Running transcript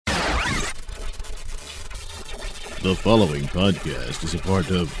The following podcast is a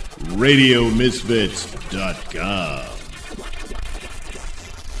part of RadioMisfits.com.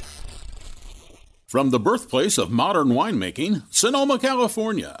 From the birthplace of modern winemaking, Sonoma,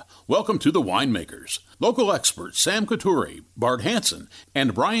 California, welcome to The Winemakers. Local experts Sam Couturi, Bart Hansen,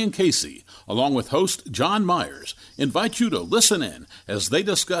 and Brian Casey, along with host John Myers, invite you to listen in as they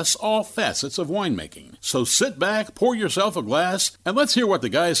discuss all facets of winemaking. So sit back, pour yourself a glass, and let's hear what the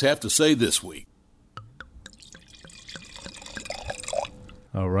guys have to say this week.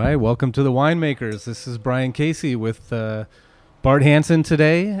 All right, welcome to The Winemakers. This is Brian Casey with Bart Hansen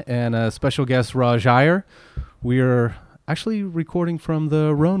today and a special guest, Raj Iyer. We are actually recording from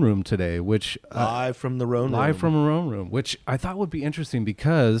the Rhone Room today, which... live from the Rhone Room. Live from the Rhone Room, which I thought would be interesting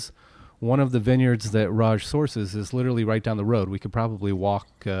because one of the vineyards that Raj sources is literally right down the road. We could probably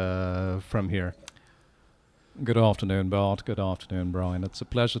walk from here. Good afternoon, Bart. Good afternoon, Brian. It's a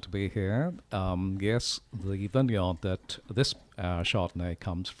pleasure to be here. Yes, the vineyard that this Chardonnay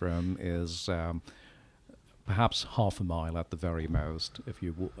comes from is perhaps half a mile at the very most. If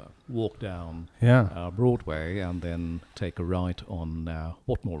you walk down Broadway and then take a right on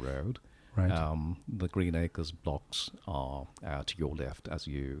Watmore Road, right. The Green Acres blocks are to your left as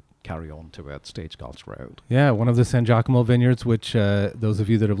you carry on towards Stagecoach Road. Yeah, one of the San Giacomo vineyards, which those of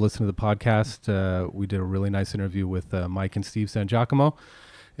you that have listened to the podcast, we did a really nice interview with Mike and Steve San Giacomo.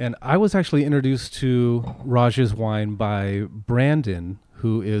 And I was actually introduced to Raj's wine by Brandon,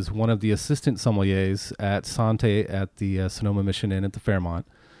 who is one of the assistant sommeliers at Sante at the Sonoma Mission Inn at the Fairmont.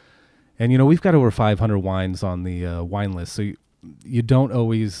 And, you know, we've got over 500 wines on the wine list, so you don't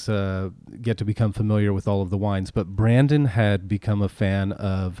always get to become familiar with all of the wines. But Brandon had become a fan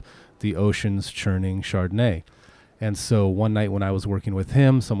of the Ocean's Churning Chardonnay. And so one night when I was working with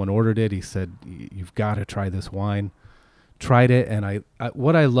him, someone ordered it. He said, "You've got to try this wine." Tried it, and I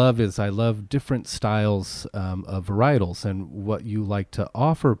what I love is I love different styles of varietals, and what you like to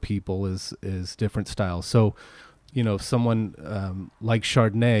offer people is different styles. So, you know, if someone like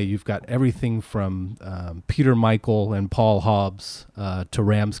Chardonnay, you've got everything from Peter Michael and Paul Hobbs to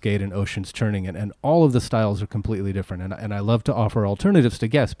Ramsgate and Ocean's Churning, and all of the styles are completely different. And I love to offer alternatives to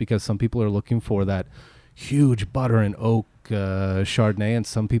guests because some people are looking for that huge butter and oak Chardonnay, and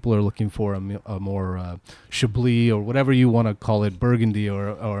some people are looking for a more Chablis or whatever you want to call it, Burgundy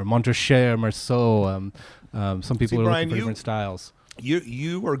or Montrachet or Marceau. Some people are Brian, looking for different styles.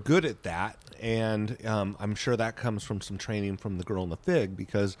 You are good at that, and I'm sure that comes from some training from the Girl in the Fig,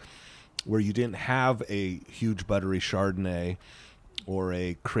 because where you didn't have a huge buttery Chardonnay or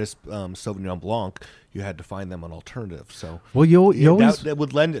a crisp Sauvignon Blanc, you had to find them an alternative. So, well, you always, that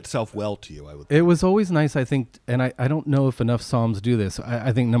would lend itself well to you, I would think. It was always nice, I think, and I don't know if enough somms do this.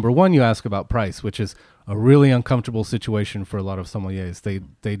 I think, number one, you ask about price, which is a really uncomfortable situation for a lot of sommeliers.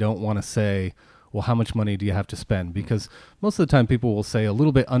 They don't want to say, well, how much money do you have to spend? Because most of the time people will say a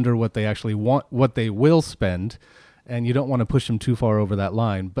little bit under what they actually want, what they will spend, and you don't want to push them too far over that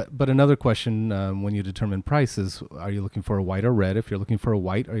line. But another question when you determine price is, are you looking for a white or red? If you're looking for a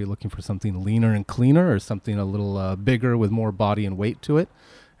white, are you looking for something leaner and cleaner, or something a little bigger with more body and weight to it?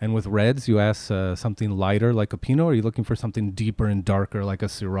 And with reds, you ask something lighter like a Pinot, or are you looking for something deeper and darker like a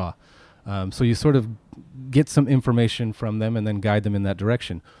Syrah? So you sort of get some information from them and then guide them in that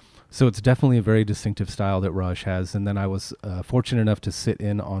direction. So it's definitely a very distinctive style that Raj has. And then I was fortunate enough to sit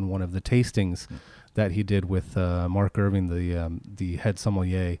in on one of the tastings that he did with Mark Irving, the head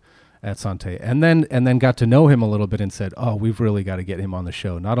sommelier at Sante, and then got to know him a little bit and said, "Oh, we've really got to get him on the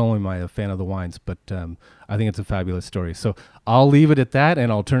show." Not only am I a fan of the wines, but I think it's a fabulous story. So I'll leave it at that,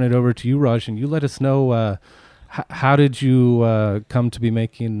 and I'll turn it over to you, Raj, and you let us know how did you come to be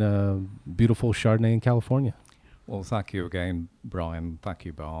making beautiful Chardonnay in California? Well, thank you again, Brian. Thank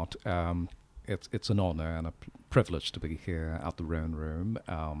you, Bart. It's an honor and a privilege to be here at the Rhone Room,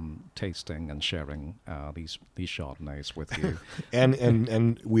 tasting and sharing these Chardonnays with you.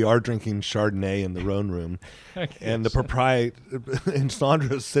 and we are drinking Chardonnay in the Rhone Room, and the proprietor and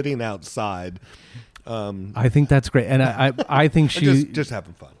Sandra's sitting outside. I think that's great, and I think she just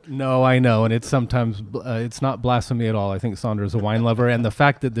having fun. No, I know, and it's sometimes it's not blasphemy at all. I think Sandra's a wine lover, and the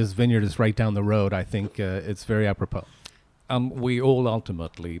fact that this vineyard is right down the road, I think it's very apropos. We all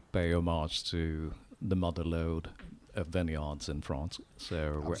ultimately pay homage to the mother lode of vineyards in France.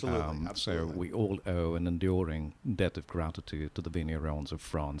 So, absolutely. So we all owe an enduring debt of gratitude to the vignerons of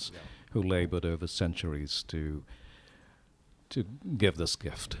France, who labored over centuries to give this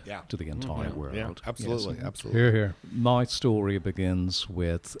gift to the entire world. Yeah, absolutely, Yes. absolutely. Hear, hear. My story begins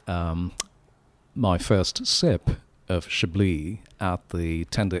with my first sip of Chablis at the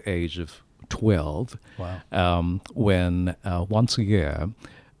tender age of 12. Wow. When once a year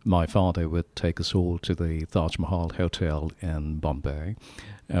my father would take us all to the Taj Mahal Hotel in Bombay,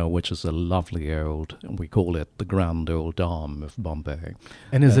 which is a lovely old, we call it the Grand Old Dame of Bombay.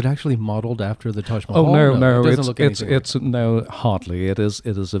 And is it actually modeled after the Taj Mahal? Oh no! It doesn't look anything like it's no, hardly. It is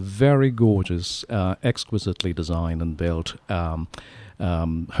a very gorgeous, exquisitely designed and built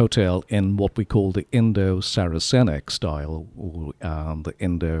hotel in what we call the Indo-Saracenic style, or the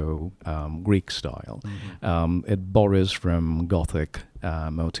Indo-Greek style. Mm-hmm. It borrows from Gothic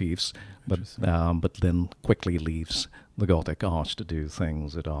motifs, but then quickly leaves the Gothic arch to do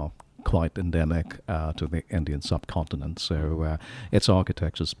things that are quite endemic to the Indian subcontinent. So its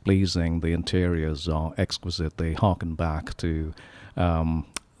architecture is pleasing. The interiors are exquisite. They harken back to the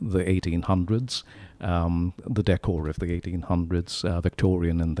 1800s. The decor of the 1800s,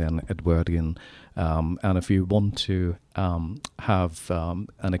 Victorian and then Edwardian. And if you want to have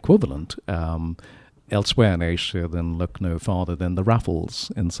an equivalent elsewhere in Asia, then look no farther than the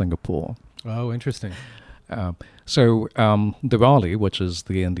Raffles in Singapore. Oh, interesting. So Diwali, which is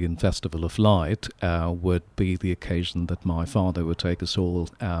the Indian Festival of Light, would be the occasion that my father would take us all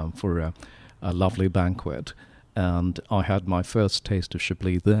for a lovely banquet. And I had my first taste of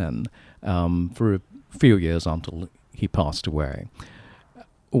Chablis then, for a few years until he passed away.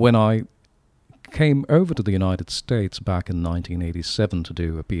 When I came over to the United States back in 1987 to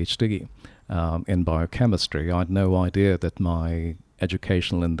do a PhD in biochemistry, I had no idea that my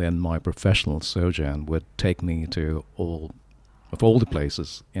educational and then my professional sojourn would take me to all the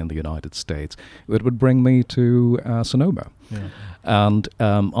places in the United States. It would bring me to Sonoma. Yeah. And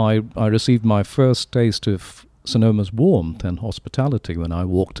I received my first taste of Sonoma's warmth and hospitality when I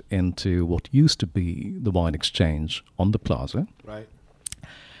walked into what used to be the wine exchange on the plaza. Right.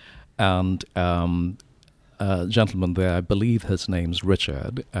 And a gentleman there, I believe his name's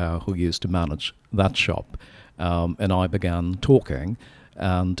Richard, who used to manage that shop, and I began talking.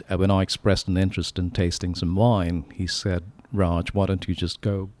 And when I expressed an interest in tasting some wine, he said, "Raj, why don't you just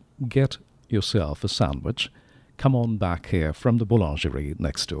go get yourself a sandwich, come on back here from the boulangerie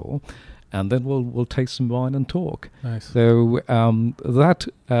next door, and then we'll taste some wine and talk." Nice. So that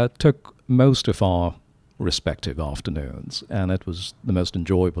took most of our respective afternoons, and it was the most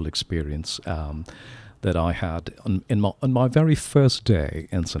enjoyable experience that I had on my very first day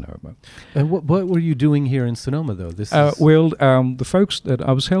in Sonoma. And what were you doing here in Sonoma, though? This is... The folks that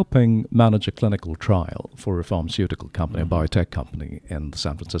I was helping manage a clinical trial for a pharmaceutical company, a biotech company in the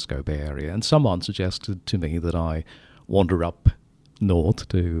San Francisco Bay Area, and someone suggested to me that I wander up north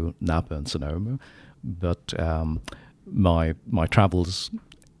to Napa and Sonoma, but my travels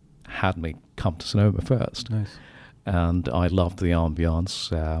had me come to Sonoma first. Nice. And I loved the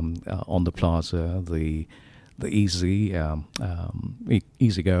ambiance on the plaza, the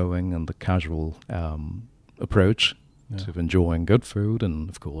easygoing and the casual approach to enjoying good food and,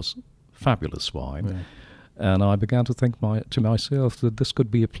 of course, fabulous wine. Yeah. And I began to think to myself that this could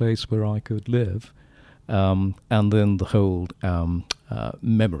be a place where I could live. And then the whole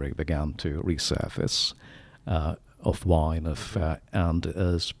memory began to resurface of wine, and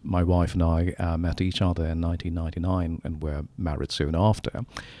as my wife and I met each other in 1999 and were married soon after,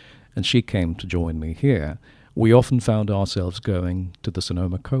 and she came to join me here, we often found ourselves going to the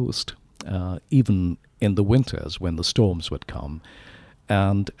Sonoma coast, even in the winters when the storms would come.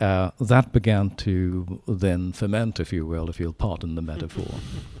 And that began to then ferment, if you will, if you'll pardon the metaphor.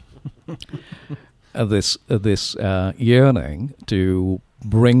 This yearning to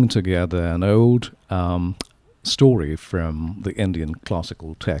bring together an old story from the Indian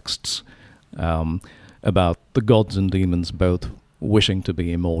classical texts about the gods and demons both wishing to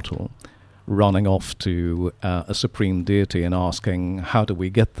be immortal, running off to a supreme deity and asking, how do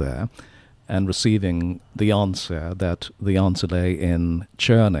we get there? And receiving the answer that the answer lay in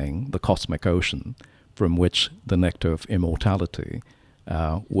churning the cosmic ocean from which the nectar of immortality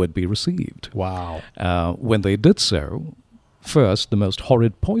would be received. Wow. When they did so, first the most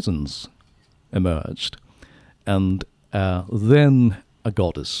horrid poisons emerged, and then a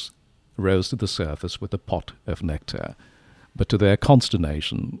goddess rose to the surface with a pot of nectar. But to their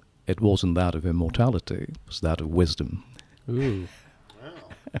consternation, it wasn't that of immortality, it was that of wisdom. Ooh. Wow.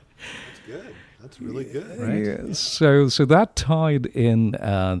 That's good. That's really good. Right. Yeah, so that tied in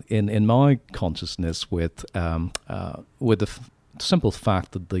my consciousness with the simple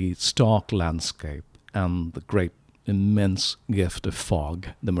fact that the stark landscape and the great immense gift of fog,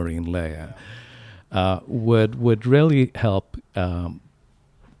 the marine layer, would really help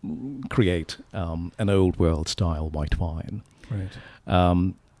create an old world style white wine. Right.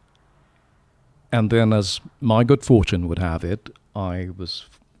 And then, as my good fortune would have it, I was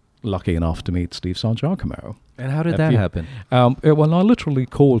lucky enough to meet Steve San Giacomo. And how did that happen? Well, I literally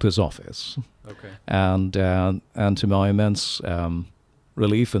called his office. Okay. And to my immense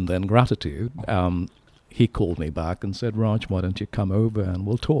relief and then gratitude, he called me back and said, "Raj, why don't you come over and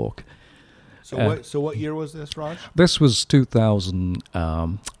we'll talk?" So what year was this, Raj? This was 14,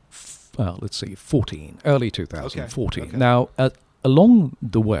 early 2014. Okay. Now, along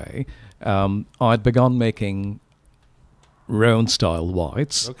the way, I'd begun making Rhone-style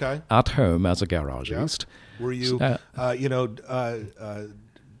whites at home as a garagist. Were you,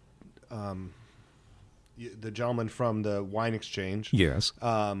 the gentleman from the wine exchange? Yes.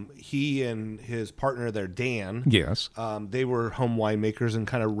 He and his partner there, Dan. Yes. They were home winemakers and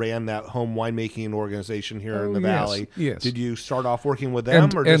kind of ran that home winemaking organization here in the valley. Yes. Did you start off working with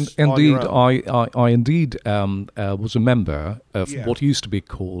them, or just indeed, on your own? I indeed was a member of what used to be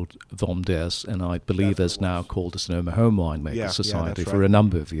called VOMDES, and I believe is now called the Sonoma Home Winemakers Society for a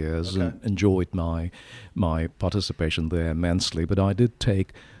number of years, and enjoyed my participation there immensely. But I did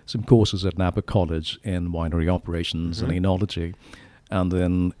take some courses at Napa College in winery operations and enology, and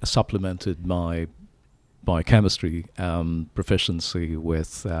then supplemented my biochemistry proficiency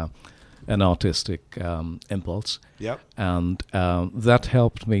with an artistic impulse. Yep. And that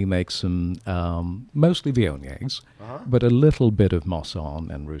helped me make some mostly Viogniers, but a little bit of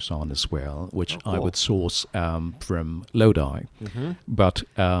Marsanne and Roussanne as well, which I would source from Lodi, but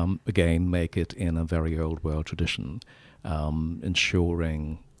again make it in a very old world tradition,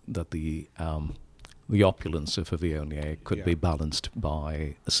 ensuring that the opulence of a Viognier could be balanced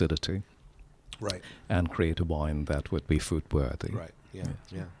by acidity, Right. and create a wine that would be food worthy. Right. Yeah.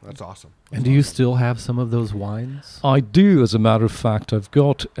 That's awesome. And do you still have some of those wines? I do, as a matter of fact. I've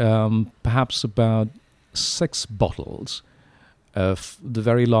got perhaps about 6 bottles of the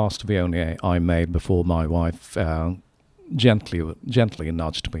very last Viognier I made before my wife gently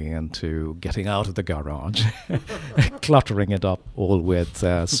nudged me into getting out of the garage, cluttering it up all with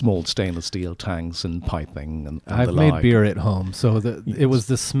small stainless steel tanks and piping and I've the made like. beer at home, so it was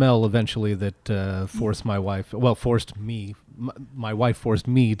the smell eventually that forced me. My wife forced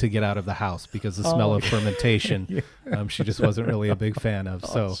me to get out of the house because the smell of fermentation, she just wasn't really a big fan of.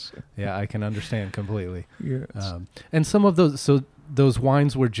 So, yeah, I can understand completely. Yes. And some of those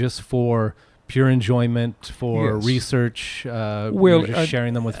wines were just for pure enjoyment, for research, just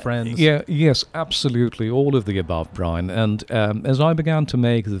sharing them with friends. Yes, absolutely, all of the above, Brian. And as I began to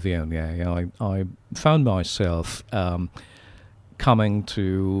make the Viognier, I found myself coming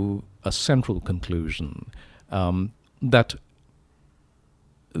to a central conclusion that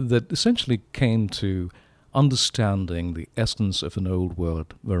essentially came to understanding the essence of an old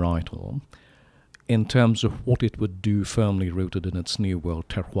world varietal in terms of what it would do firmly rooted in its new world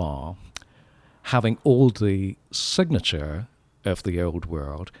terroir, having all the signature of the old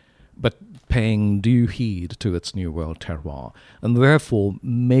world, but paying due heed to its new world terroir, and therefore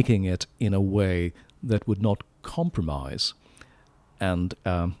making it in a way that would not compromise and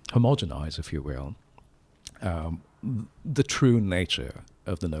homogenize, if you will, the true nature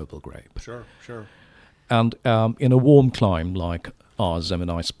of the noble grape. Sure. And in a warm clime like ours, I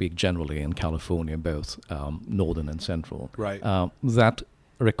mean, I speak generally in California, both northern and central, Right. that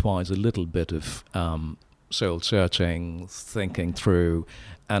requires a little bit of soul-searching, thinking through,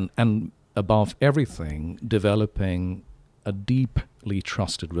 and above everything, developing a deeply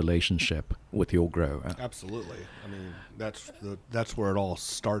trusted relationship with your grower. Absolutely. I mean, that's where it all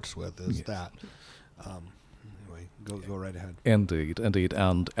starts with, is that. Anyway, go right ahead. Indeed.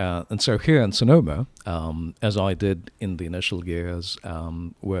 And so here in Sonoma, as I did in the initial years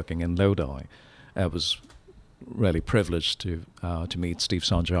working in Lodi, I was really privileged to meet Steve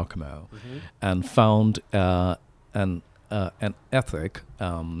San Giacomo, and found an ethic,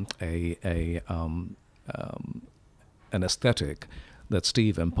 an aesthetic that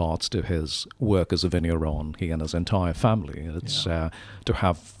Steve imparts to his work as a vigneron, he and his entire family. It's to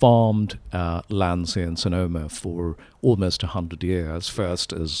have farmed lands here in Sonoma for almost 100 years,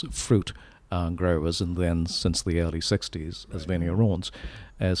 first as fruit growers and then since the early 60s as vignerons,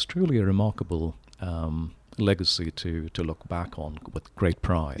 is truly a remarkable legacy to look back on with great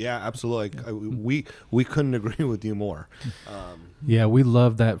pride. Yeah, absolutely. We couldn't agree with you more. Yeah, we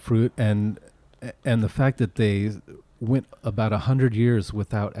love that fruit, and the fact that they went about 100 years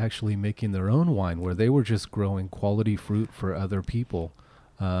without actually making their own wine, where they were just growing quality fruit for other people,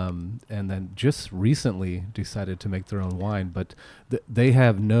 and then just recently decided to make their own wine. But they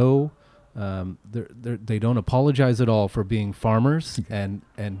have no They don't apologize at all for being farmers and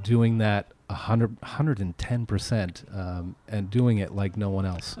doing that 110%, and doing it like no one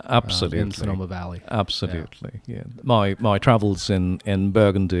else. Absolutely. In Sonoma Valley. Absolutely. Yeah. My travels in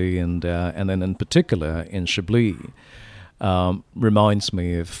Burgundy and then in particular in Chablis reminds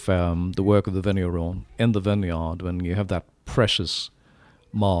me of the work of the vigneron in the vineyard when you have that precious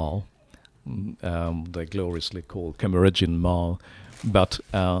marl, they gloriously call Cameridian marl, but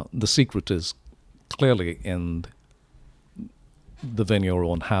the secret is clearly in the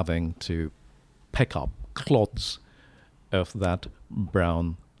vigneron having to pick up clods of that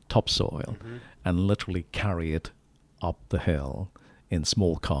brown topsoil and literally carry it up the hill in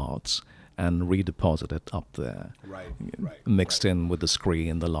small carts and redeposit it up there, mixed in with the scree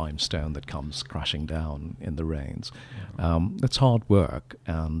and the limestone that comes crashing down in the rains. It's hard work,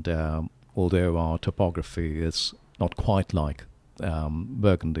 and although our topography is not quite like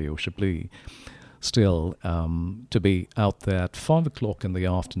Burgundy or Chablis, still, to be out there at 5 o'clock in the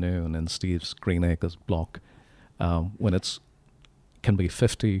afternoon in Steve's Green Acres block, when it's can be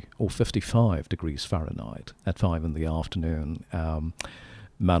 50 or 55 degrees Fahrenheit at 5 in the afternoon,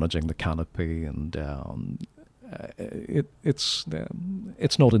 managing the canopy, and it's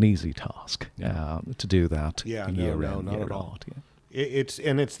not an easy task to do that year in, year at all. out. Yeah.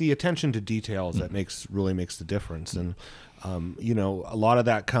 It's the attention to details that really makes the difference, and a lot of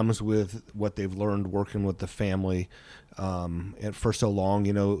that comes with what they've learned working with the family and for so long.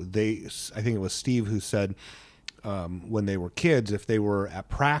 I think it was Steve who said when they were kids, if they were at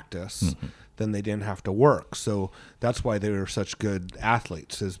practice, then they didn't have to work. So that's why they were such good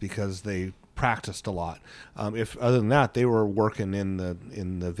athletes, is because they practiced a lot. If other than that, they were working in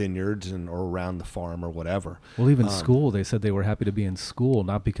the vineyards or around the farm or whatever. Well, even school, they said they were happy to be in school,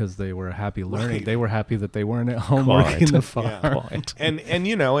 not because they were happy learning. Right. They were happy that they weren't at home working the farm. Yeah. And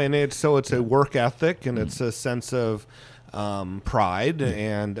it's a work ethic, and it's a sense of pride,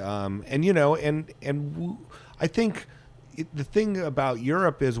 and I think the thing about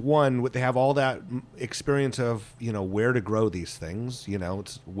Europe is, one, they have all that experience of where to grow these things.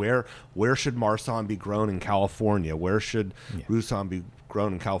 It's where should Marsanne be grown in California? Where should Roussanne be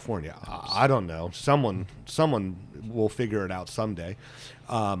grown in California? I don't know. Someone will figure it out someday.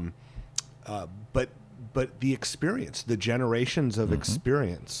 But the experience, the generations of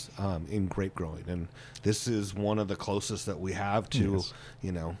experience in grape growing, and this is one of the closest that we have to,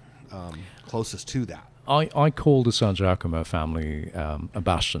 closest to that. I call the San Giacomo family a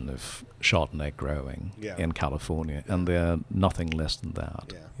bastion of Chardonnay growing in California, and they're nothing less than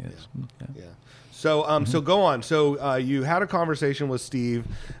that. So go on. So you had a conversation with Steve.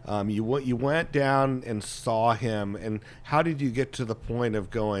 You went down and saw him, and how did you get to the point of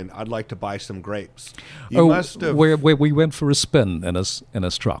going, I'd like to buy some grapes? You must have. We went for a spin in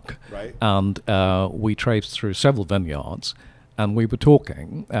his truck, right? And we traipsed through several vineyards. And we were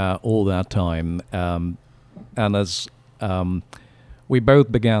talking all that time, and as we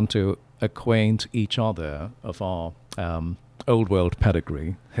both began to acquaint each other of our old world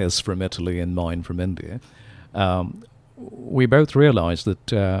pedigree, his from Italy and mine from India, we both realized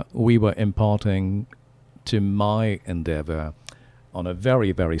that we were imparting to my endeavor on a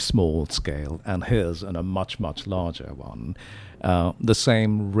very, very small scale, and his on a much, much larger one, the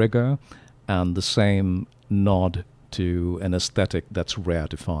same rigor and the same nod to an aesthetic that's rare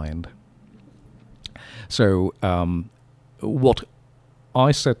to find. So what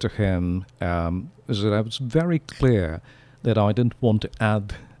I said to him is that I was very clear that I didn't want to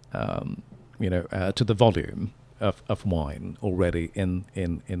add, to the volume of wine already in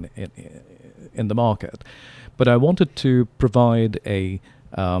the market, but I wanted to provide a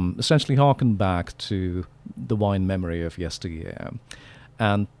essentially harken back to the wine memory of yesteryear,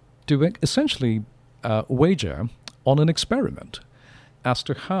 and to essentially wager on an experiment as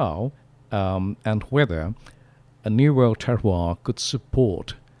to how and whether a New World terroir could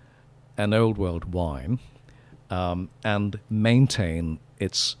support an Old World wine and maintain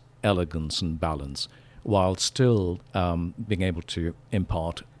its elegance and balance while still being able to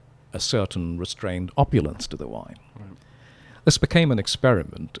impart a certain restrained opulence to the wine. Right. This became an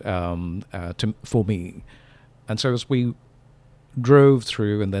experiment for me. And so as we drove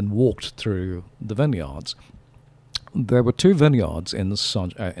through and then walked through the vineyards, there were two vineyards in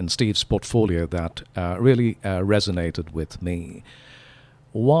Steve's portfolio that really resonated with me.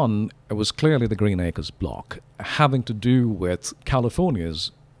 One was clearly the Green Acres block, having to do with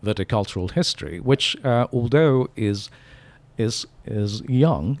California's viticultural history, which, although is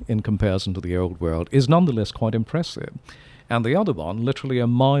young in comparison to the Old World, is nonetheless quite impressive. And the other one, literally a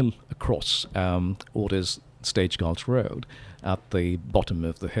mile across what is Stagecoach Road, at the bottom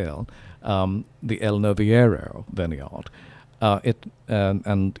of the hill, the El Noviero vineyard.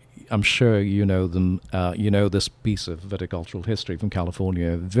 And I'm sure you know them. You know this piece of viticultural history from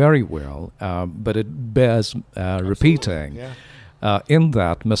California very well, but it bears repeating. Yeah. In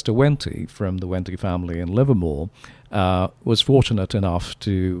that, Mr. Wente from the Wente family in Livermore was fortunate enough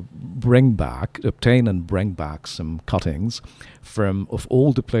to obtain and bring back some cuttings from, of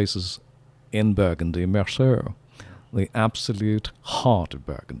all the places in Burgundy, Merceau, the absolute heart of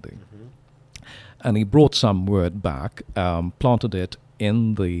Burgundy. And he brought some wood back, planted it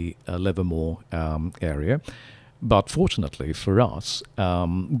in the Livermore area, but fortunately for us,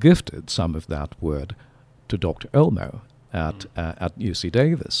 gifted some of that wood to Dr. Olmo at UC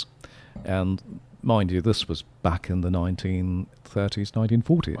Davis. And mind you, this was back in the 1930s,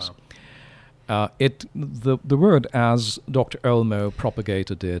 1940s. Wow. The word, as Dr. Olmo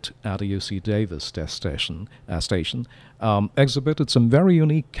propagated it at a UC Davis station, exhibited some very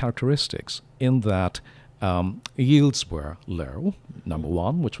unique characteristics in that yields were low, number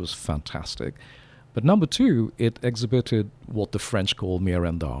one, which was fantastic. But number two, it exhibited what the French call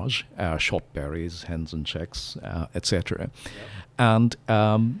mirandage, shot berries, hens and chicks, etc. Yep. And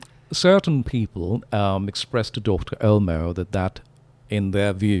certain people expressed to Dr. Olmo that in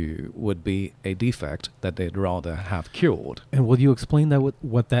their view, would be a defect that they'd rather have cured. And will you explain that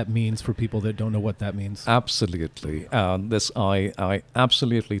what that means for people that don't know what that means? Absolutely. I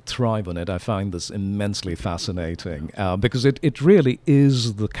absolutely thrive on it. I find this immensely fascinating because it really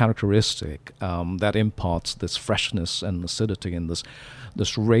is the characteristic that imparts this freshness and acidity and this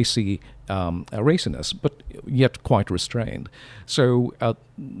raciness, but yet quite restrained. So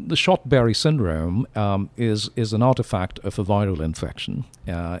the shotberry syndrome is an artifact of a viral infection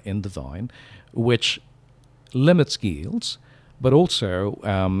in the vine, which limits yields, but also,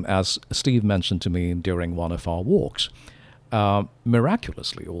 as Steve mentioned to me during one of our walks,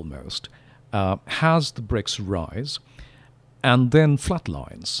 miraculously almost, has the bricks rise and then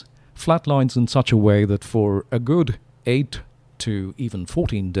flatlines in such a way that for a good 8 to even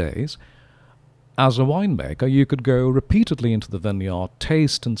 14 days, as a winemaker, you could go repeatedly into the vineyard,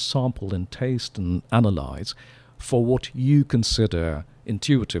 taste and sample and taste and analyze for what you consider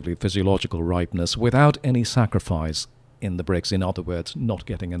intuitively physiological ripeness without any sacrifice in the bricks. In other words, not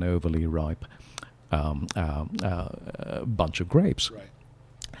getting an overly ripe bunch of grapes. Right.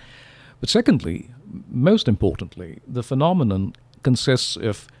 But secondly, most importantly, the phenomenon consists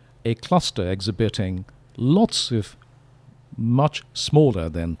of a cluster exhibiting lots of much smaller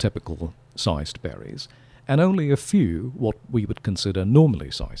than typical sized berries, and only a few what we would consider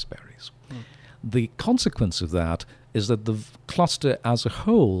normally sized berries. The consequence of that is that the cluster as a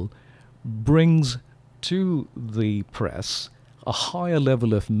whole brings to the press a higher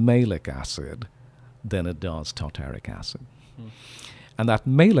level of malic acid than it does tartaric acid. And that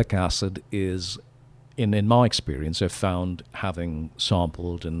malic acid is, in my experience, I've found, having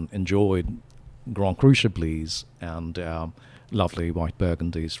sampled and enjoyed Grand Cru Chablis and lovely white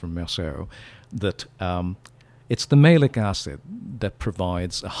Burgundies from Merceau, that it's the malic acid that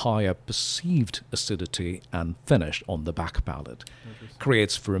provides a higher perceived acidity and finish on the back palate,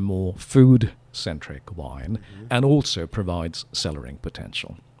 creates for a more food-centric wine, and also provides cellaring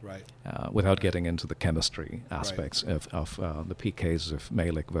potential. Right. Without getting into the chemistry aspects of the pKs of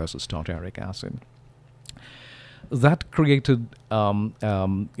malic versus tartaric acid. That created, a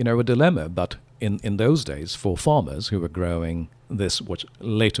dilemma, but in those days for farmers who were growing this, which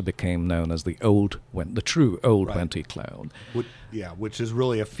later became known as the true old Wente clone. Which is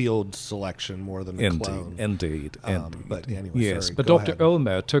really a field selection more than a clone. Indeed. But anyway, yes, sorry, but go Dr. ahead.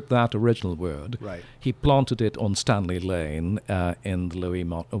 Olmo took that original word. Right. He planted it on Stanley Lane in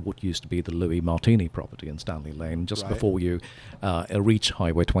the what used to be the Louis Martini property in Stanley Lane, just before you reach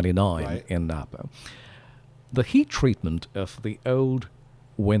Highway 29 in Napa. The heat treatment of the old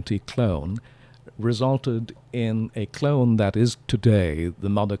Wente clone resulted in a clone that is today the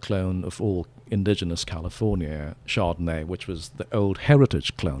mother clone of all indigenous California Chardonnay, which was the old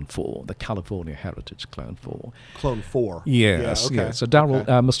Heritage Clone 4, the California Heritage Clone 4. Clone 4. Yes, yeah, okay. yes. So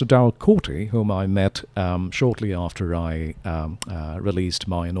Mr. Darrell Corty, whom I met shortly after I released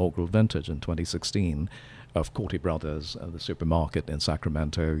my inaugural vintage in 2016 of Corty Brothers, the supermarket in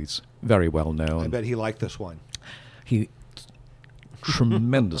Sacramento. He's very well known. I bet he liked this wine. He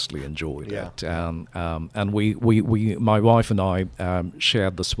tremendously enjoyed it, and we my wife and I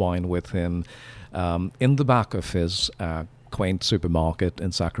shared this wine with him in the back of his quaint supermarket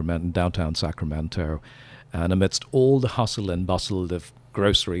in downtown Sacramento, and amidst all the hustle and bustle of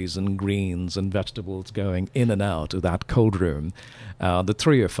groceries and greens and vegetables going in and out of that cold room, the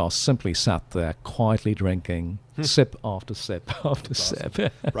three of us simply sat there quietly drinking, sip after sip after sip.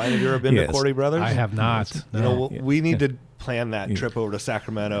 Brian, have you ever been to Yes. Cordy Brothers? I have not. You No. know, we need to plan that trip over to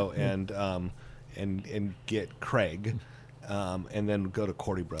Sacramento and get Craig, and then go to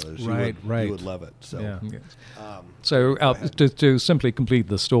Cordy Brothers. Right. You would love it. So, Yeah. Yes. So to simply complete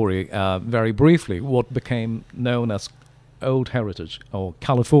the story very briefly, what became known as Old Heritage or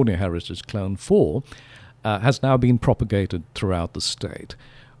California Heritage Clone 4 has now been propagated throughout the state.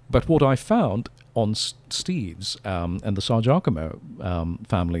 But what I found on Steve's and the Sargiacomo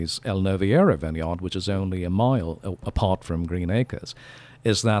family's El Noviera vineyard, which is only a mile apart from Green Acres,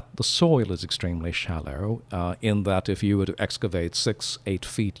 is that the soil is extremely shallow, in that if you were to excavate 6-8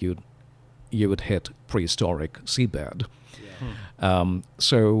 feet, you would hit prehistoric seabed.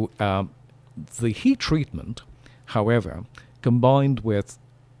 So the heat treatment, however, combined with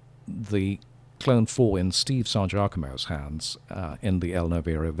the Clone 4 in Steve Sargiacomo's hands in the El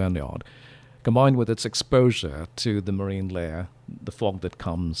Noviera vineyard, combined with its exposure to the marine layer, the fog that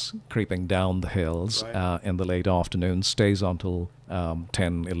comes creeping down the hills in the late afternoon, stays until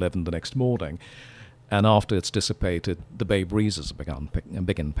 10, 11 the next morning. And after it's dissipated, the bay breezes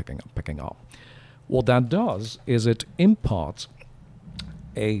begin picking up. What that does is it imparts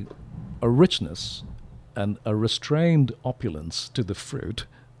a richness and a restrained opulence to the fruit,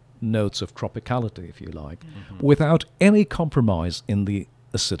 notes of tropicality, if you like, without any compromise in the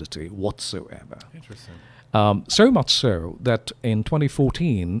acidity whatsoever. Interesting. So much so that in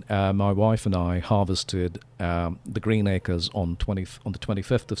 2014, my wife and I harvested the Green Acres on the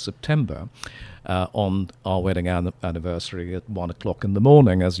 25th of September on our wedding anniversary at 1 o'clock in the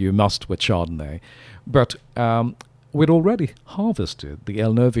morning, as you must with Chardonnay. But we'd already harvested the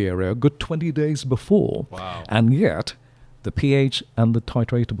El Noviera a good 20 days before. Wow. And yet, the pH and the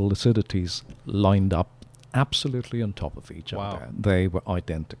titratable acidities lined up absolutely on top of each Wow. other. They were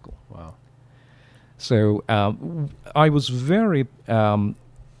identical. Wow. So I was very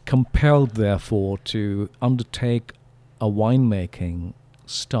compelled, therefore, to undertake a winemaking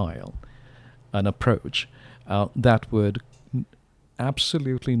style, an approach that would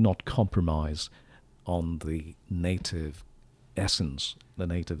absolutely not compromise on the native essence, the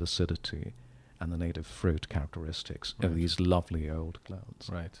native acidity, and the native fruit characteristics of these lovely old clones.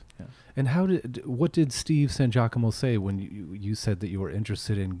 Right. Yeah. And what did Steve San Giacomo say when you said that you were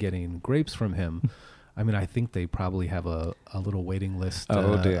interested in getting grapes from him? I mean, I think they probably have a little waiting list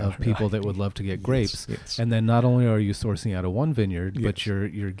of people that would love to get grapes. Yes. And then not only are you sourcing out of one vineyard, but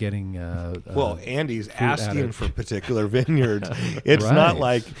Yes. you're getting well, Andy's fruit asking added. for particular vineyards. It's Right, not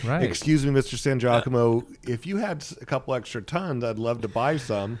like, right. excuse me, Mr. San Giacomo, if you had a couple extra tons, I'd love to buy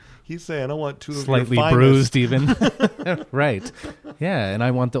some. He's saying, I want two of slightly your finest. bruised even. Right. Yeah, and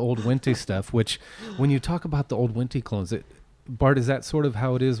I want the old Winty stuff, which when you talk about the old Winty clones, Bart, is that sort of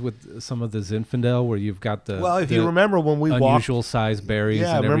how it is with some of the Zinfandel, where you've got the Well, if you remember when we walked, unusual size berries?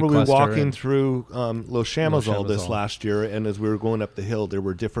 yeah, in remember every we were cluster walking and- through Los Chamazol this Chamazol. last year, and as we were going up the hill, there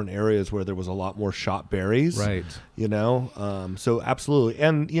were different areas where there was a lot more shot berries. Right. You know, so absolutely,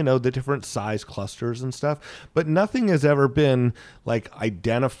 and you know the different size clusters and stuff, but nothing has ever been like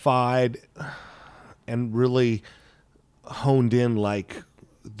identified and really honed in like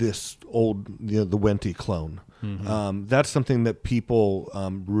this old, the Wente clone. That's something that people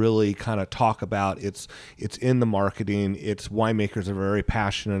really kind of talk about. It's in the marketing. It's winemakers are very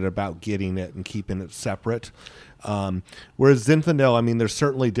passionate about getting it and keeping it separate. Whereas Zinfandel, I mean, there's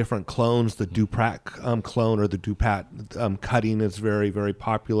certainly different clones. The Duprat clone or the Duprat cutting is very, very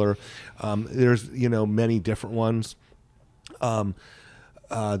popular. There's many different ones.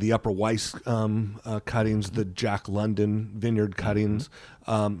 The Upper Weiss cuttings, the Jack London vineyard cuttings,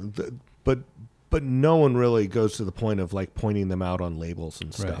 but no one really goes to the point of like pointing them out on labels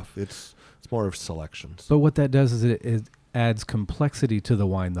and stuff. Right. It's more of selections. But what that does is it adds complexity to the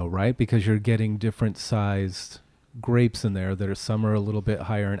wine, though, right? Because you're getting different sized grapes in there that are, some are a little bit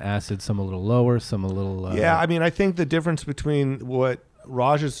higher in acid, some a little lower, some a little. Yeah, I mean, I think the difference between what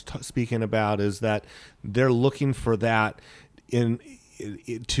Raj is speaking about is that they're looking for that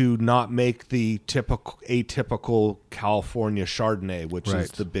to not make the atypical California Chardonnay, which Right.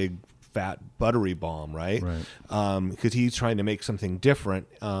 is the big fat buttery bomb, right? Right. Because he's trying to make something different.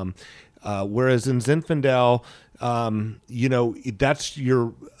 Whereas in Zinfandel, that's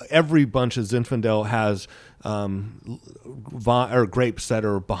every bunch of Zinfandel has or grapes that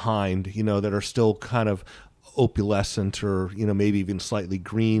are behind, that are still kind of opalescent or maybe even slightly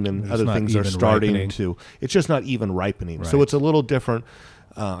green, and It's other not things are even starting ripening. to. It's just not even ripening, so Right. it's a little different.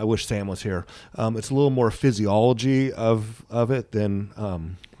 I wish Sam was here. It's a little more physiology of it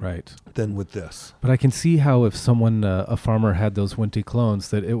than Right. than with this. But I can see how if someone, a farmer, had those Winty clones,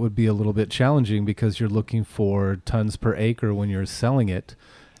 that it would be a little bit challenging because you're looking for tons per acre when you're selling it.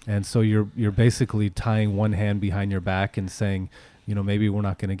 And so you're basically tying one hand behind your back and saying, you know, maybe we're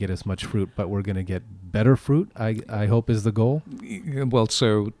not going to get as much fruit, but we're going to get better fruit, I hope is the goal. Well,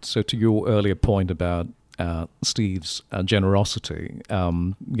 so to your earlier point about Steve's generosity,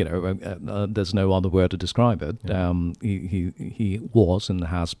 there's no other word to describe it. Yeah. He was and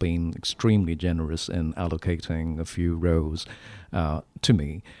has been extremely generous in allocating a few rows to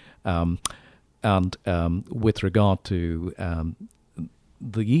me. And with regard to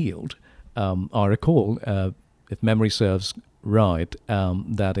the yield, I recall, if memory serves right,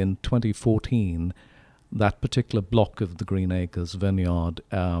 that in 2014, that particular block of the Green Acres vineyard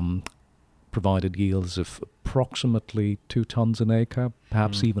provided yields of approximately 2 tons an acre,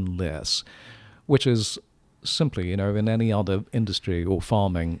 perhaps even less, which is simply, in any other industry or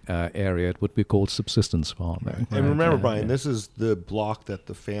farming area, it would be called subsistence farming. And remember, Brian, this is the block that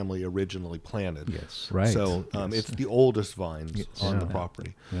the family originally planted. Yes. Right. So it's the oldest vines on the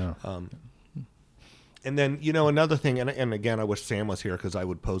property. Yeah. And then, another thing, and again, I wish Sam was here because I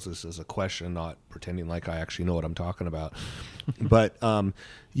would pose this as a question, not pretending like I actually know what I'm talking about. But,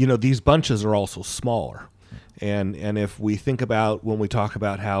 these bunches are also smaller. And if we think about when we talk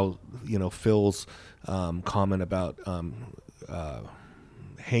about how, Phil's comment about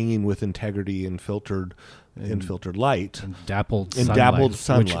hanging with integrity in filtered light. And dappled In sunlight. dappled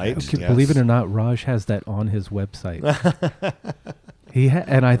sunlight, Which, yes. believe it or not, Raj has that on his website.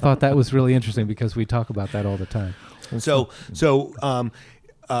 And I thought that was really interesting because we talk about that all the time. So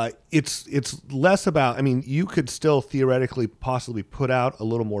it's less about. I mean, you could still theoretically possibly put out a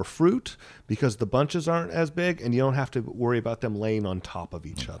little more fruit because the bunches aren't as big, and you don't have to worry about them laying on top of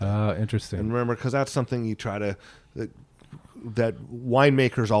each other. Interesting. And remember, because that's something you try to. That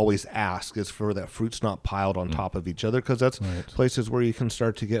winemakers always ask is for that fruit's not piled on top of each other, because that's places where you can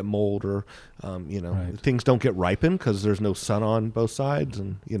start to get mold or, things don't get ripened because there's no sun on both sides,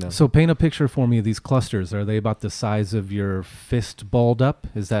 and So paint a picture for me of these clusters. Are they about the size of your fist balled up?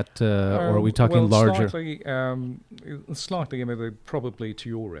 Is that, or are we talking larger? Slightly. They're probably to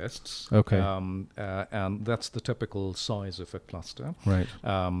your wrists. Okay. And that's the typical size of a cluster. Right.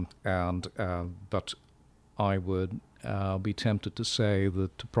 But I would be tempted to say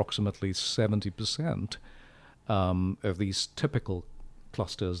that approximately 70% of these typical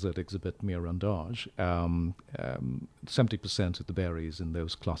clusters that exhibit mirandage, 70% of the berries in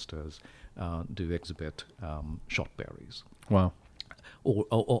those clusters do exhibit shot berries. Wow. Or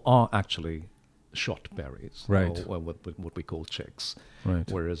are actually shot berries, right? Or what we call chicks, right?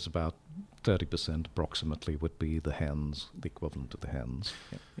 Whereas about 30% approximately would be the hens, the equivalent of the hens.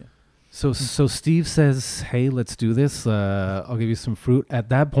 Yeah. So Steve says, "Hey, let's do this. I'll give you some fruit." At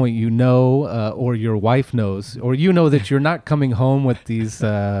that point, or your wife knows, or that you're not coming home with these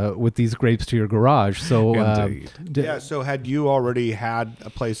grapes to your garage. So, So had you already had a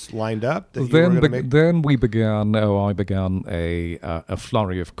place lined up that then we began. I began a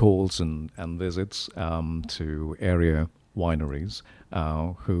flurry of calls and visits to area wineries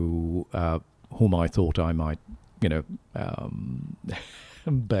whom I thought I might,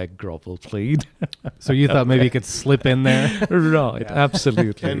 beg, grovel, plead. So you thought maybe you could slip in there, right? Yeah.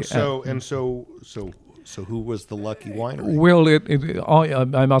 Absolutely. And so who was the lucky winery? Well,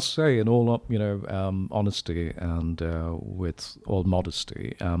 I must say, in all honesty and with all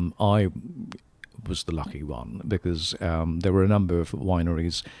modesty, I was the lucky one because there were a number of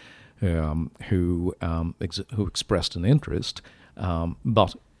wineries who expressed an interest,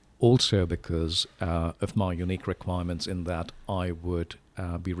 but also because of my unique requirements in that I would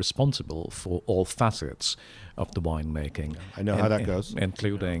be responsible for all facets of the winemaking. I know how that goes.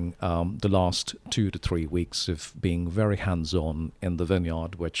 Including the last 2 to 3 weeks of being very hands-on in the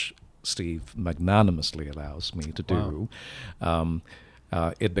vineyard, which Steve magnanimously allows me to do. Wow.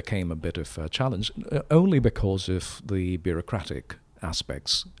 It became a bit of a challenge, only because of the bureaucratic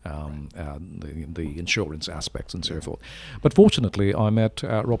aspects, the insurance aspects and so forth. But fortunately, I met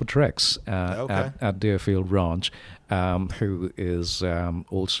Robert Trex at Deerfield Ranch, who is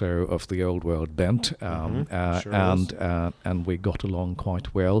also of the old world bent, and we got along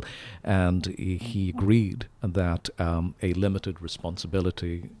quite well. And he agreed that a limited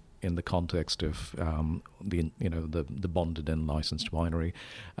responsibility in the context of the bonded and licensed winery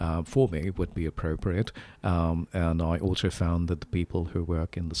for me would be appropriate, and I also found that the people who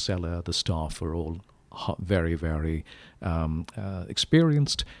work in the cellar, the staff, are all very, very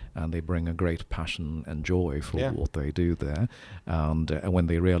experienced, and they bring a great passion and joy for what they do there. And when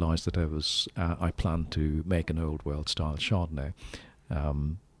they realized that I planned to make an old world style Chardonnay,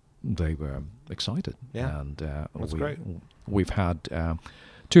 they were excited. Yeah, and that's great. We've had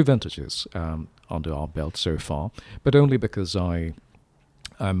 2 vintages under our belt so far, but only because I'm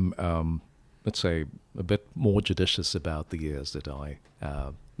let's say, a bit more judicious about the years that I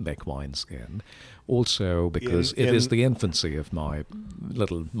make wines in. Also, because it is the infancy of my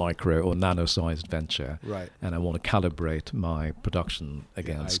little micro or nano-sized venture, right? And I want to calibrate my production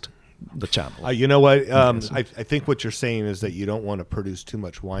against the channel. You know what? I think what you're saying is that you don't want to produce too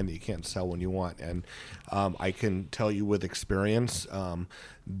much wine that you can't sell when you want. And I can tell you with experience,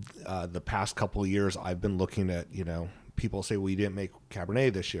 the past couple of years, I've been looking at, people say, well, you didn't make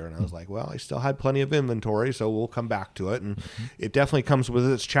Cabernet this year. And I was like, well, I still had plenty of inventory, so we'll come back to it. And it definitely comes with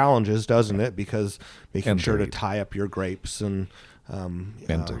its challenges, doesn't it? Because making sure to tie up your grapes and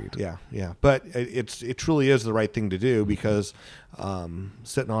Indeed. Yeah. But it truly is the right thing to do, because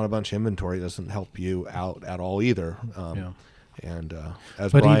sitting on a bunch of inventory doesn't help you out at all either. And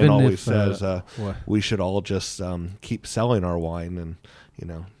as but Brian even always if, says, we should all just keep selling our wine, and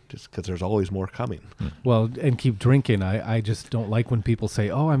just because there's always more coming. Well, and keep drinking. I just don't like when people say,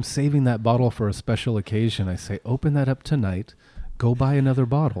 oh, I'm saving that bottle for a special occasion. I say, open that up tonight. Go buy another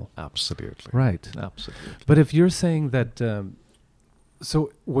bottle. Absolutely. Right. Absolutely. But if you're saying that,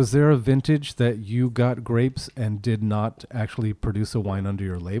 so was there a vintage that you got grapes and did not actually produce a wine under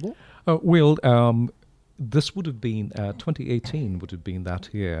your label? This would have been 2018 would have been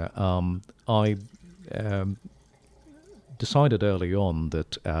that year. I decided early on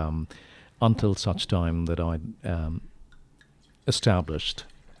that until such time that I established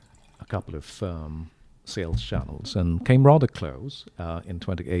a couple of sales channels, and came rather close in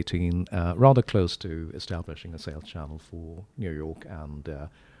 2018, rather close to establishing a sales channel for New York and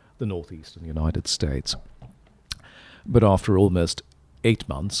the northeastern United States. But after almost 8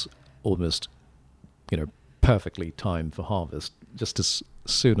 months, perfectly timed for harvest, just as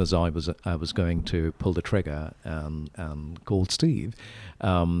soon as I was going to pull the trigger and called Steve,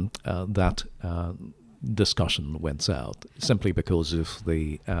 that discussion went south, simply because of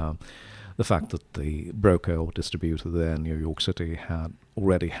the fact that the broker or distributor there in New York City had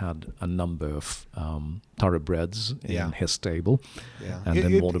already had a number of thoroughbreds in his stable, and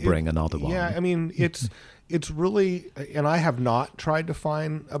didn't want to bring another one. Yeah, I mean, it's really, and I have not tried to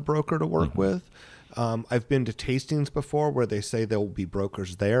find a broker to work with. I've been to tastings before where they say there will be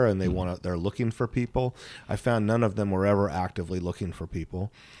brokers there and they're looking for people. I found none of them were ever actively looking for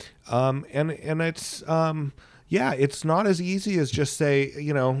people. And it's, it's not as easy as just say,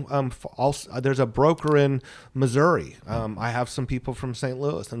 there's a broker in Missouri. I have some people from St.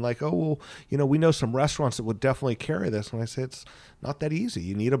 Louis, and like, oh, well, we know some restaurants that would definitely carry this. And I say, it's not that easy.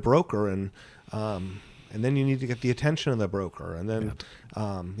 You need a broker, and then you need to get the attention of the broker. And then,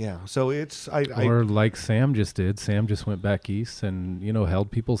 so it's... Or like Sam just did. Sam just went back east and,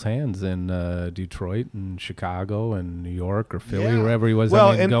 held people's hands in Detroit and Chicago and New York or Philly, wherever he was.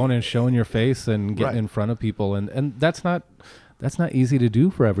 Well, going and showing your face and getting in front of people. And that's not easy to do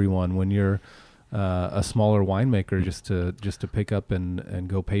for everyone when you're a smaller winemaker, just to pick up and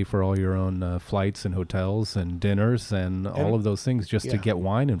go pay for all your own flights and hotels and dinners and all of those things just to get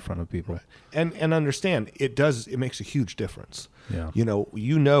wine in front of people. Right. And understand, it makes a huge difference. Yeah.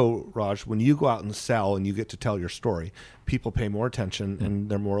 Raj, when you go out and sell and you get to tell your story, people pay more attention and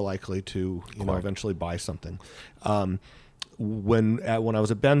they're more likely to eventually buy something. When I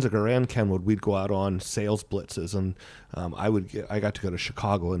was at Benziger and Kenwood, we'd go out on sales blitzes, and I got to go to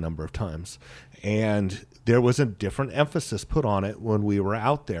Chicago a number of times, and there was a different emphasis put on it when we were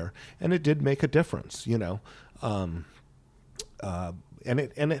out there, and it did make a difference, and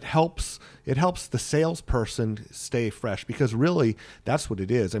it helps the salesperson stay fresh, because really that's what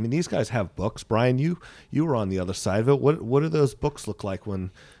it is. I mean, these guys have books. Brian, you were on the other side of it. What do those books look like when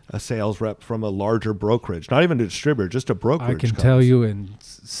a sales rep from a larger brokerage, not even a distributor, just a brokerage, I can tell you in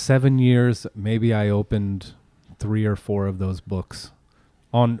 7 years, maybe I opened 3 or 4 of those books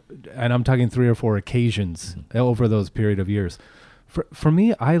and I'm talking 3 or 4 occasions over those period of years. For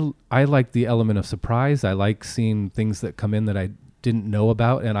me, I like the element of surprise. I like seeing things that come in that I didn't know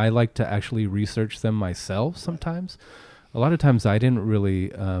about, and I like to actually research them myself sometimes. A lot of times I didn't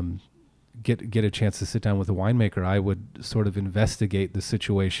really get a chance to sit down with a winemaker. I would sort of investigate the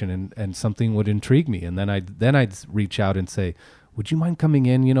situation, and something would intrigue me, and then I'd reach out and say, would you mind coming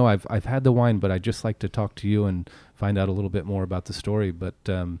in? I've had the wine, but I'd just like to talk to you and find out a little bit more about the story. But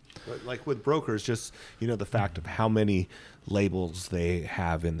like with brokers, just the fact of how many labels they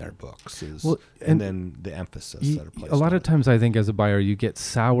have in their books is, and then the emphasis that are placed. A lot on of times, I think as a buyer, you get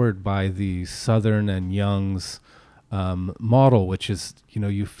soured by the Southern and Young's model, which is,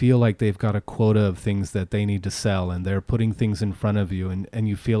 you feel like they've got a quota of things that they need to sell, and they're putting things in front of you, and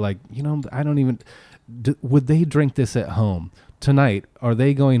you feel like, I don't even, would they drink this at home? Tonight, are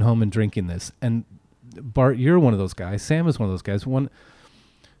they going home and drinking this? And Bart, you're one of those guys. Sam is one of those guys. When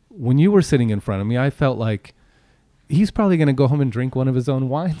you were sitting in front of me, I felt like he's probably going to go home and drink one of his own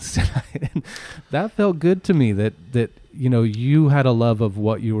wines tonight. And that felt good to me, that you had a love of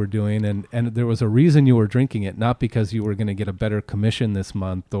what you were doing, and there was a reason you were drinking it, not because you were going to get a better commission this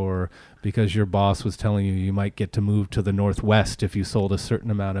month, or because your boss was telling you might get to move to the Northwest if you sold a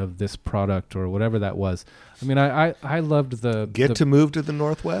certain amount of this product, or whatever that was. I mean, I loved to move to the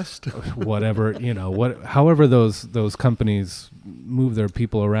Northwest, whatever, however those companies move their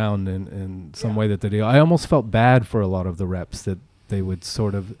people around in some way that they do. I almost felt bad for a lot of the reps that they would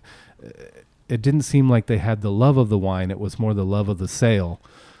sort of, it didn't seem like they had the love of the wine. It was more the love of the sale.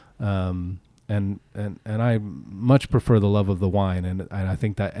 And I much prefer the love of the wine. And I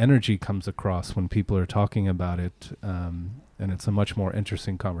think that energy comes across when people are talking about it. And it's a much more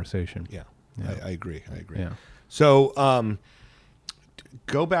interesting conversation. Yeah. I agree. Yeah. So,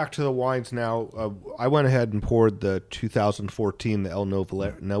 go back to the wines now. I went ahead and poured the 2014, the El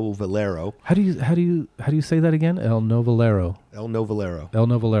Novelero. How do you say that again? El Novelero. El Novelero. El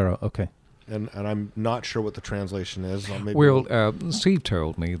Novelero. Okay. And I'm not sure what the translation is. Steve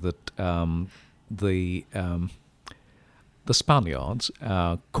told me that the Spaniards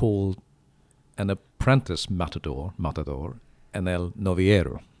call an apprentice matador an El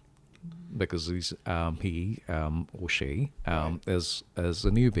Noviero, because he or she is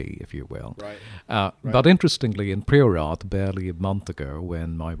a newbie, if you will. Right. But interestingly, in Priorat, barely a month ago,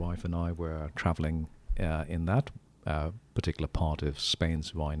 when my wife and I were traveling in that particular part of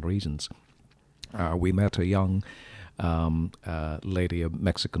Spain's wine regions, we met a young lady, a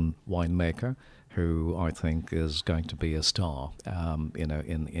Mexican winemaker, who I think is going to be a star,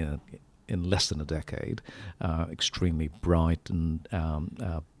 in less than a decade. Extremely bright and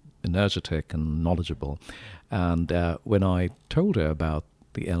energetic and knowledgeable. And when I told her about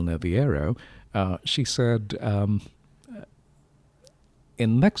the El Noviero, she said,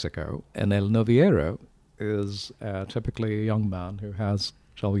 in Mexico, an El Noviero is typically a young man who has,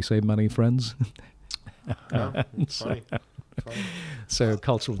 shall we say, many friends. Funny. So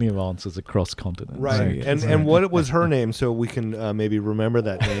cultural nuances across continents. Right. And what was her name, so we can maybe remember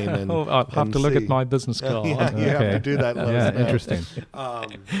that name? And I'll have to look at my business card. You have to do that. Interesting.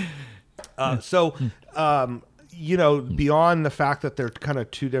 Beyond the fact that they're kind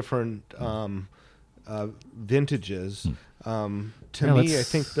of two different vintages, to me, I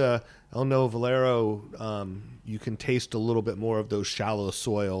think the El Novelero, you can taste a little bit more of those shallow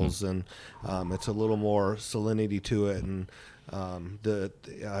soils, and it's a little more salinity to it, and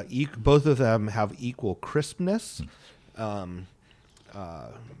both of them have equal crispness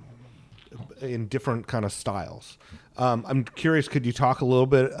in different kind of styles. I'm curious, could you talk a little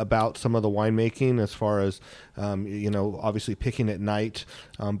bit about some of the winemaking as far as, obviously picking at night,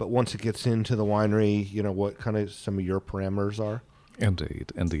 but once it gets into the winery, what kind of some of your parameters are?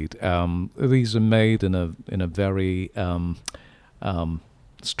 Indeed. These are made in a very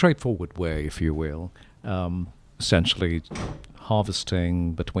straightforward way, if you will. Essentially,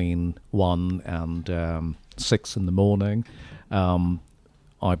 harvesting between 1 and 6 in the morning.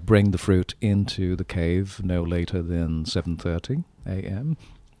 I bring the fruit into the cave no later than 7:30 a.m.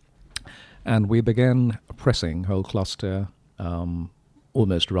 and we begin pressing whole cluster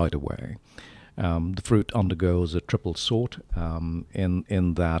almost right away. The fruit undergoes a triple sort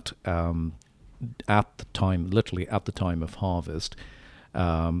in that literally at the time of harvest,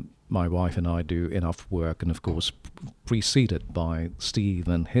 my wife and I do enough work, and of course preceded by Steve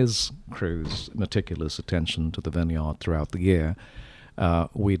and his crew's meticulous attention to the vineyard throughout the year.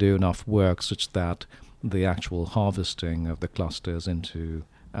 We do enough work such that the actual harvesting of the clusters into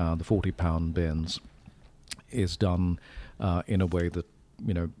the 40-pound bins is done in a way that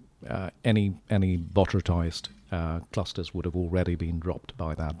any botrytized clusters would have already been dropped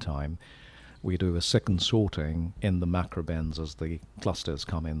by that time. We do a second sorting in the macro bins as the clusters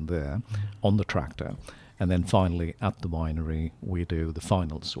come in there on the tractor. And then finally, at the winery, we do the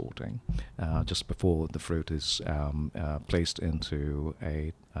final sorting just before the fruit is placed into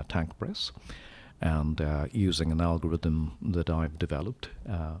a tank press. And using an algorithm that I've developed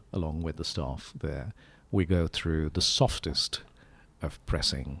along with the staff there, we go through the softest of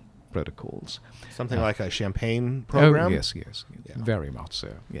pressing protocols. Something like a champagne program? Oh, yes. Very much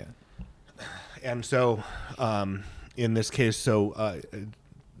so, yeah. And so, in this case,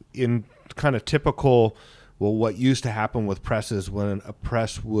 in kind of typical, what used to happen with presses, when a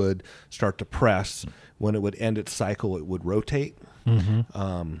press would start to press, when it would end its cycle, it would rotate.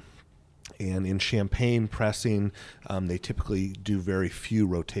 Mm-hmm. And in champagne pressing, they typically do very few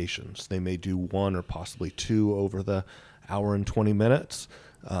rotations. They may do one or possibly two over the hour and 20 minutes.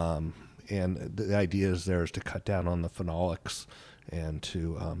 And the idea is to cut down on the phenolics and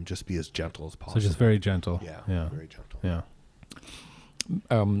to just be as gentle as possible. So just very gentle. Yeah. Very gentle. Yeah.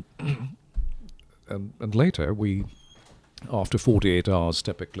 And later, after 48 hours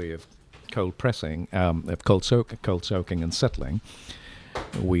typically of cold pressing, of cold soaking and settling,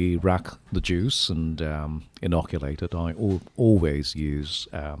 we rack the juice and inoculate it. I always use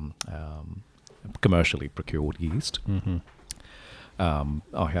commercially procured yeast. Mm-hmm.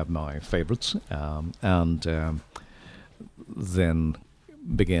 I have my favorites, and then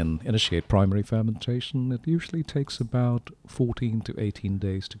initiate primary fermentation. It usually takes about 14 to 18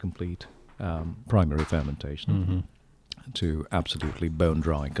 days to complete primary fermentation to absolutely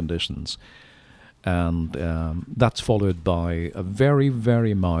bone-dry conditions. And that's followed by a very,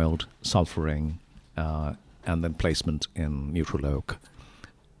 very mild sulfuring and then placement in neutral oak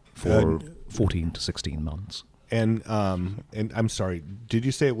for 14 to 16 months. And I'm sorry, did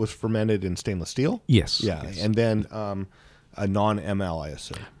you say it was fermented in stainless steel? Yes. Yeah, yes. and then a non-ML, I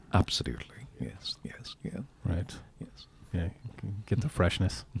assume. Absolutely. Yes. Right. Yes. Yeah, you can get the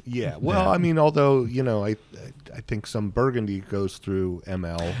freshness. Yeah. Well, I mean, although I think some Burgundy goes through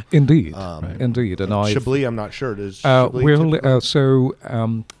ML. Indeed. Right. Indeed. And Chablis, I'm not sure. Does Chablis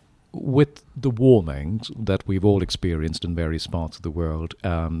with the warmings that we've all experienced in various parts of the world,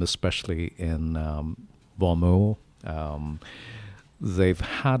 especially in Vermont, they've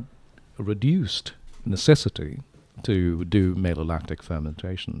had a reduced necessity to do malolactic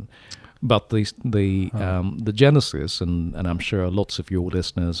fermentation. But the genesis, and I'm sure lots of your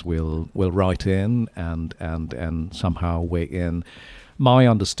listeners will write in and somehow weigh in. My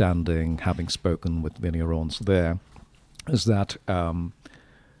understanding, having spoken with vignerons there, is that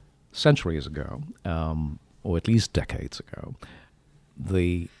centuries ago, or at least decades ago,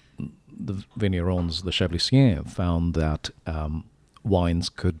 the vignerons, the Chablisiens, found that wines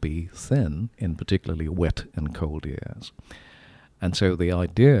could be thin in particularly wet and cold years. And so the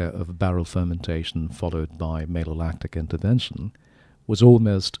idea of barrel fermentation followed by malolactic intervention was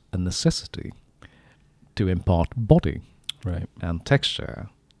almost a necessity to impart body and texture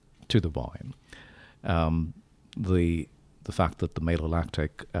to the wine. The fact that the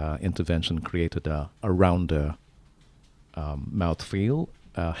malolactic intervention created a rounder mouthfeel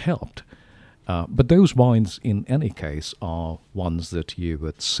helped. But those wines, in any case, are ones that you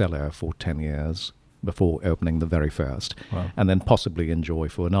would cellar for 10 years before opening the very first, and then possibly enjoy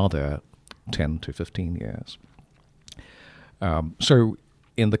for another 10 to 15 years. So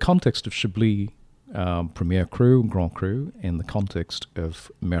in the context of Chablis Premier Cru, Grand Cru, in the context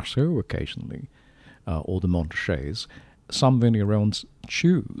of Merceau occasionally, or the Montrachet's, some vignerons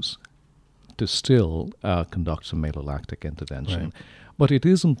choose to still conduct some malolactic intervention. But it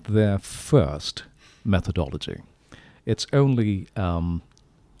isn't their first methodology. It's only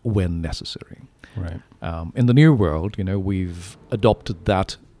when necessary. Right. In the New World, we've adopted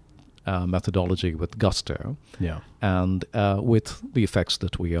that methodology with gusto, and with the effects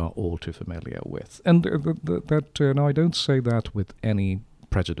that we are all too familiar with. And and I don't say that with any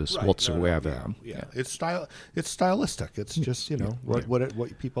prejudice whatsoever. No, yeah. It's stylistic. It's just what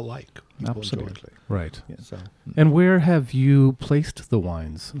people like. People Absolutely. enjoy. Right. Yeah. So. And where have you placed the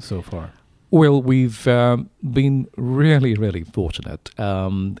wines so far? Well, we've been really, really fortunate.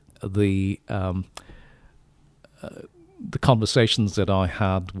 The conversations that I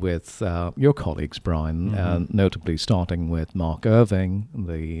had with your colleagues, Brian, notably starting with Mark Irving,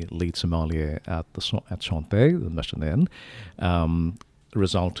 the lead sommelier at Champé, the Michelin,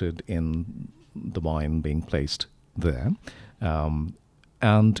 resulted in the wine being placed there.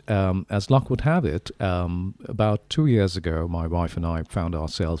 And as luck would have it, about 2 years ago, my wife and I found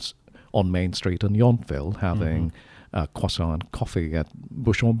ourselves on Main Street in Yountville having croissant and coffee at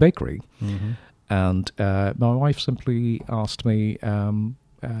Bouchon Bakery. And my wife simply asked me,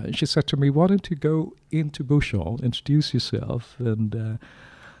 she said to me, "Why don't you go into Bouchon, introduce yourself?" And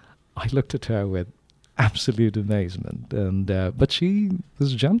I looked at her with absolute amazement. And but she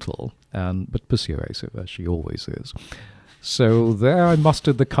was gentle but persuasive, as she always is. So there I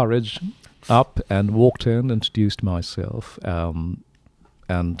mustered the courage up and walked in, introduced myself.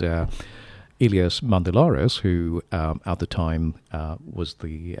 And Elias Mandilares, who at the time was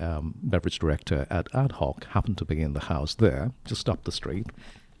the beverage director at Ad Hoc, happened to be in the house there, just up the street.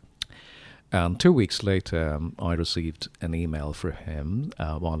 And 2 weeks later, I received an email from him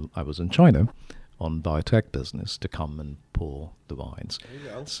while I was in China on biotech business to come and pour the wines.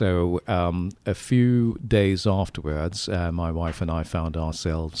 So a few days afterwards, my wife and I found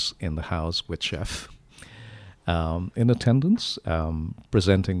ourselves in the house with Chef in attendance,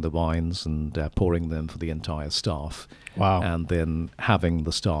 presenting the wines and pouring them for the entire staff. Wow. And then having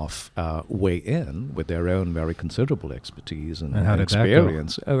the staff weigh in with their own very considerable expertise and how did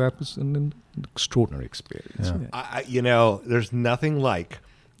experience. That was an extraordinary experience. Yeah. Yeah. There's nothing like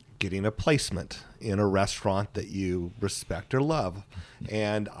getting a placement in a restaurant that you respect or love.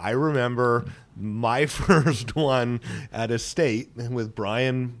 And I remember my first one at Estate with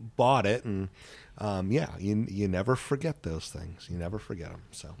Brian bought it, and you never forget those things. You never forget them.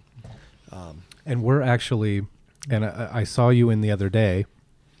 So, And we're actually, and I saw you in the other day,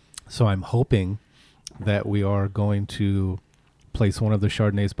 so I'm hoping that we are going to place one of the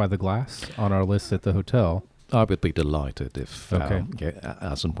Chardonnays by the glass on our list at the hotel. I would be delighted if, Okay.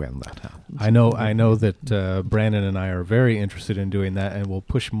 as and when that happens. I know that Brandon and I are very interested in doing that, and we'll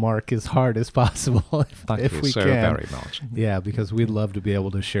push Mark as hard as possible Thank if you we so can. very much. Yeah, because we'd love to be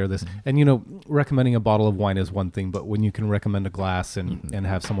able to share this. And, recommending a bottle of wine is one thing, but when you can recommend a glass and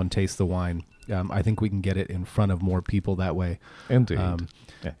have someone taste the wine, I think we can get it in front of more people that way. Indeed.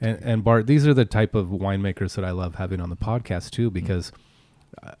 Yeah. And Bart, these are the type of winemakers that I love having on the podcast, too, because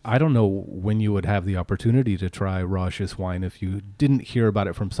I don't know when you would have the opportunity to try Raj's wine if you didn't hear about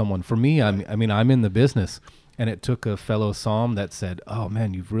it from someone. For me, I'm in the business, and it took a fellow somm that said, "Oh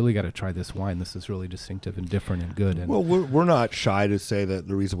man, you've really got to try this wine. This is really distinctive and different and good." And well, we're not shy to say that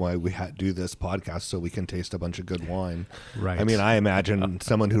the reason why we do this podcast so we can taste a bunch of good wine. Right. I mean, I imagine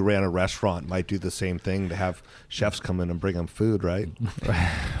someone who ran a restaurant might do the same thing to have chefs come in and bring them food, right?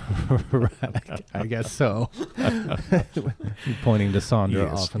 Right, I guess so. Pointing to Sandra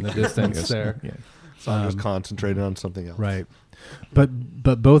Yes. off in the distance Yes. there. Yeah. So I'm just concentrating on something else. Right.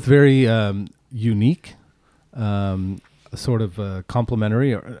 But both very unique, sort of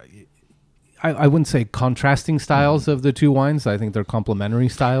complementary. I wouldn't say contrasting styles of the two wines. I think they're complementary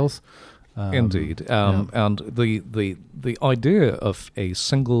styles. Indeed. And the idea of a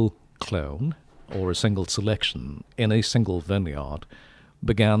single clone or a single selection in a single vineyard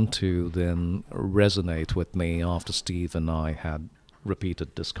began to then resonate with me after Steve and I had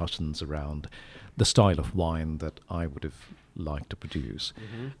repeated discussions around the style of wine that I would have liked to produce.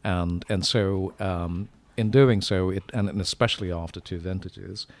 And so in doing so, and especially after two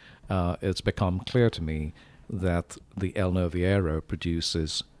vintages, it's become clear to me that the El Noviero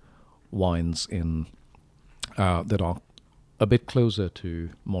produces wines that are a bit closer to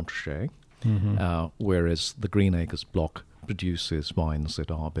Montrachet, whereas the Green Acres block produces wines that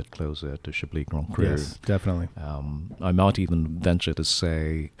are a bit closer to Chablis Grand Cru. Yes, definitely. I might even venture to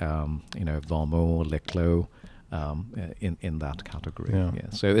say, Valmont, Leclos, in that category. Yeah. Yeah.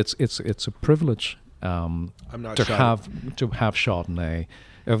 So it's a privilege I'm not to shy. have Chardonnay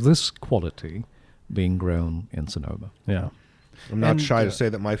of this quality being grown in Sonoma. Yeah. I'm not And, shy to say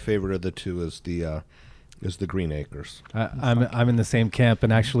that my favorite of the two is the Green Acres. I'm in the same camp,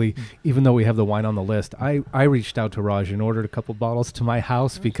 and actually, even though we have the wine on the list, I reached out to Raj and ordered a couple bottles to my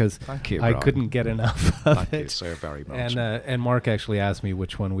house because Thank you, I Brian. couldn't get enough of Thank you it. so very much. And Mark actually asked me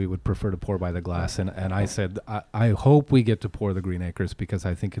which one we would prefer to pour by the glass, and I said I hope we get to pour the Green Acres because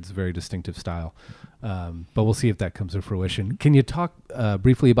I think it's a very distinctive style. But we'll see if that comes to fruition. Can you talk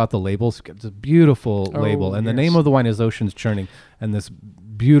briefly about the labels? It's a beautiful label, and the yes. name of the wine is Ocean's Churning, and this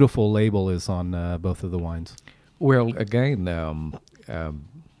beautiful label is on both of the wines. Well, again,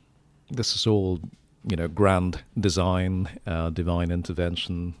 this is all, grand design, divine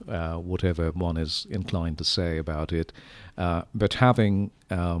intervention, whatever one is inclined to say about it. But having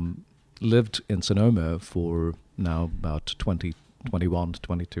lived in Sonoma for now about 21 to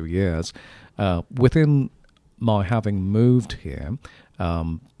 22 years, within my having moved here,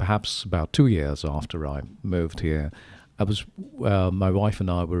 perhaps about 2 years after I moved here, my wife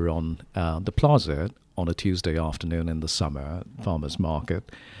and I were on the plaza on a Tuesday afternoon in the summer, farmers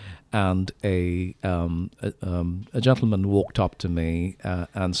market, and a gentleman walked up to me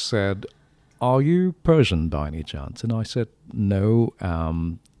and said, "Are you Persian by any chance?" And I said, "No,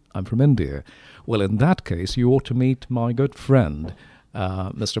 I'm from India." "Well, in that case, you ought to meet my good friend,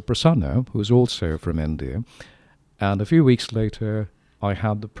 Mr. Prasanna, who's also from India." And a few weeks later, I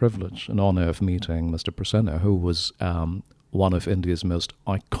had the privilege and honor of meeting Mr. Prasanna, who was one of India's most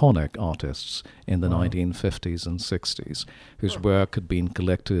iconic artists in the 1950s and 60s, whose work had been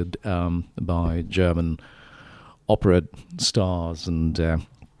collected by German opera stars and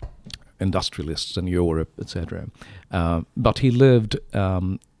industrialists in Europe, etc. But he lived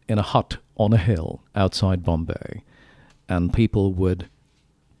in a hut on a hill outside Bombay, and people would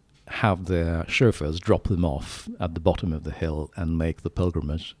have their chauffeurs drop them off at the bottom of the hill and make the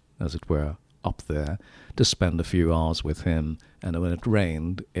pilgrimage, as it were, up there to spend a few hours with him. And when it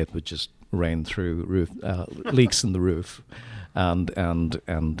rained, it would just rain through leaks in the roof and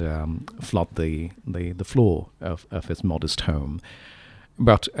flood the floor of his modest home.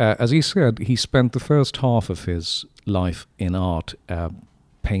 But as he said, he spent the first half of his life in art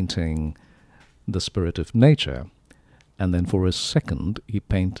painting the spirit of nature, and then for a second he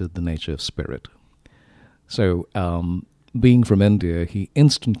painted the nature of spirit. So being from India, he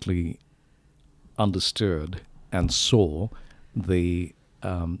instantly understood and saw the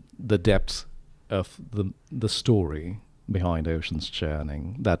depth of the story behind ocean's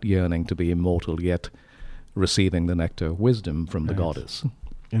churning, that yearning to be immortal, yet receiving the nectar of wisdom from the goddess.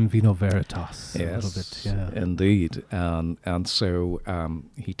 In vino veritas. Yes, a little bit, yeah. Indeed. And so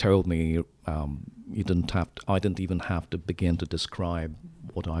he told me I didn't even have to begin to describe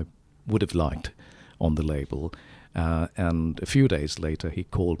what I would have liked on the label. And a few days later, he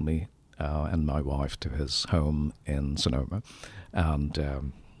called me and my wife to his home in Sonoma, and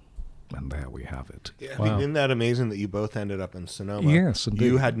there we have it. Yeah, Wow. I mean, isn't that amazing that you both ended up in Sonoma? Yes, indeed.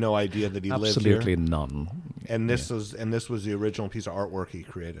 You had no idea that he lived here. Absolutely none. And this was the original piece of artwork he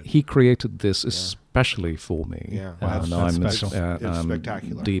created. He created this especially for me. Yeah, Wow, and that's I'm special. It's I'm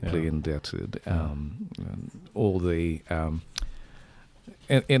spectacular. deeply indebted. And all the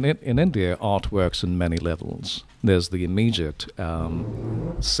in India, art works in many levels. There's the immediate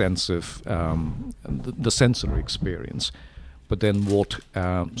sense of the sensory experience, but then what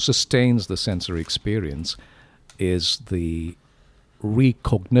sustains the sensory experience is the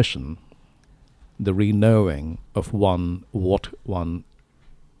recognition, the re-knowing of what one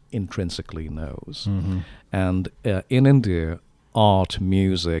intrinsically knows. Mm-hmm. And in India, art,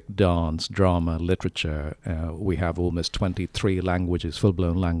 music, dance, drama, literature, we have almost 23 languages,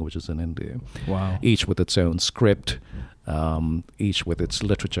 full-blown languages in India. Wow. Each with its own script, each with its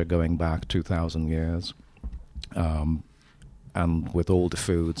literature going back 2,000 years, and with all the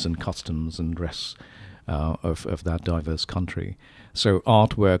foods and customs and dress of that diverse country. So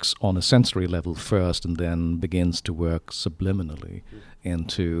art works on a sensory level first and then begins to work subliminally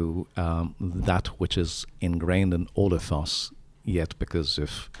into that which is ingrained in all of us, yet because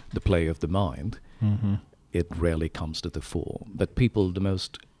of the play of the mind, it rarely comes to the fore. But people, the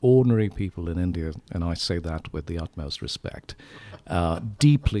most ordinary people in India, and I say that with the utmost respect,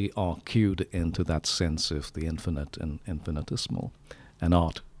 deeply are cued into that sense of the infinite and infinitesimal. And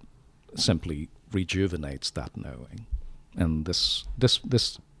art simply rejuvenates that knowing. And this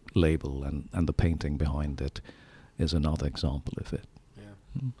label and the painting behind it is another example of it. Yeah.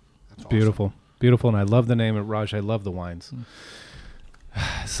 That's Beautiful. Beautiful, and I love the name of Raj. I love the wines.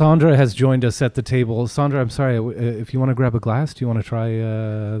 Sandra has joined us at the table. Sandra, I'm sorry, if you want to grab a glass, do you want to try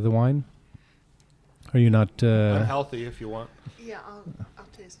the wine? Are you not... I'm healthy if you want. Yeah, I'll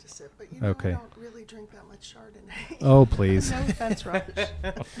taste a sip, but you know Okay. I don't really drink that much Chardonnay. Oh, please. No offense, Raj.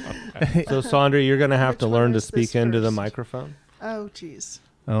 So, Sandra, you're going to have Which to one learn to is speak this into the first? microphone. Oh, geez.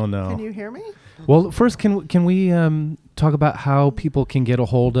 Oh, no. Can you hear me? Well, first, can we talk about how people can get a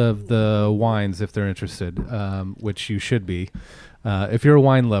hold of the wines if they're interested, which you should be. If you're a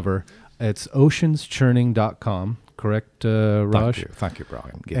wine lover, it's oceanschurning.com, correct, Raj? Thank you,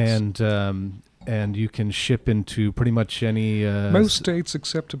 Brian. Yes. And you can ship into pretty much any... most states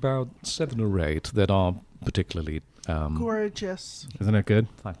except about 7 or 8 that are particularly... Gorgeous. Isn't it good?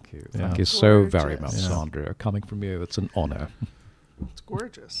 Thank you. Yeah. Thank you so very much, Gorgeous. Yeah. Sandra. Coming from you, it's an honor. It's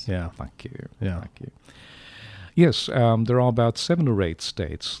gorgeous. Yeah. Thank you. Yeah. Thank you. Yes, there are about 7 or 8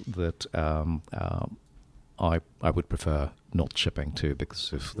 states that I would prefer not shipping to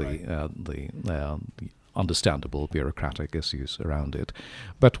because of the understandable bureaucratic issues around it.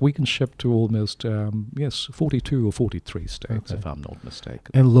 But we can ship to almost 42 or 43 states, Okay. if I'm not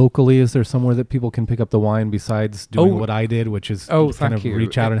mistaken. And locally, is there somewhere that people can pick up the wine besides doing Oh. what I did, which is Oh, just kind thank of you.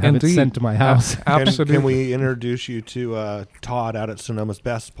 reach out and have it Indeed. sent to my house? Absolutely. Can we introduce you to Todd out at Sonoma's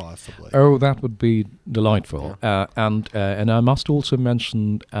Best, possibly? Oh, that would be delightful. And I must also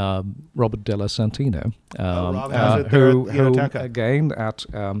mention Robert Della Santina, Rob has it there who at Enoteca. again at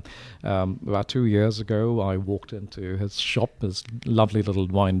about 2 years ago, I walked into his shop, his lovely little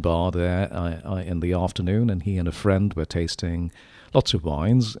wine bar there in the afternoon, and he and a friend were tasting lots of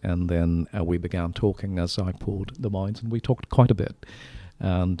wines, and then we began talking as I poured the wines, and we talked quite a bit.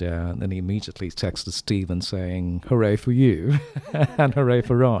 And then he immediately texted Stephen saying, "Hooray for you," and "Hooray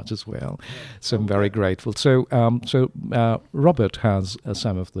for Raj" as well. So I'm very grateful. So, Robert has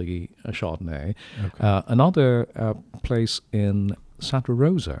some of the Chardonnay. Okay. Another place in Santa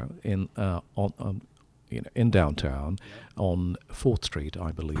Rosa in downtown on 4th Street,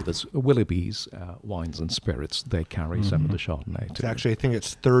 I believe. There's Willoughby's Wines and Spirits. They carry some of the Chardonnay too. Actually, I think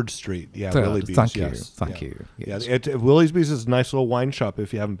it's 3rd Street. Yeah, Third. Willoughby's. Thank yes. you. Thank you. Yes. Yeah, Willoughby's is a nice little wine shop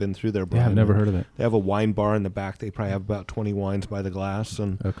if you haven't been through there, Brian. Yeah, I've never heard of it. They have a wine bar in the back. They probably have about 20 wines by the glass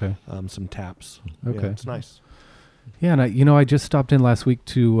and Okay. some taps. Okay. Yeah, it's nice. Yeah, and I just stopped in last week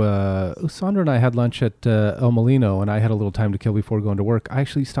to Sandra and I had lunch at El Molino, and I had a little time to kill before going to work. I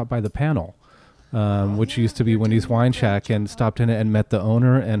actually stopped by the panel, which used to be Wendy's Wine Shack, and stopped in and met the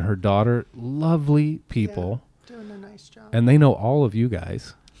owner and her daughter. Lovely people, Doing a nice job. and they know all of you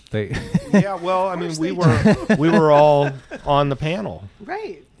guys. They, Yeah, well, I mean, we were all on the panel.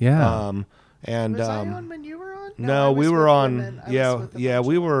 Right. yeah, And Was I on when you were on? no, I we was were with on. women. I Yeah, was with a yeah, bunch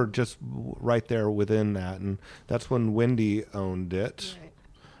we of were women. just right there within that, and that's when Wendy owned it. Right.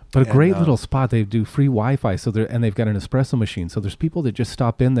 but a and, great little spot. They do free Wi-Fi, and they've got an espresso machine. So there's people that just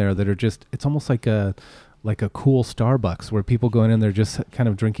stop in there that are just. It's almost like a cool Starbucks where people go in and they're just kind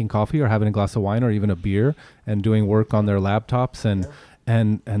of drinking coffee or having a glass of wine or even a beer and doing work on their laptops and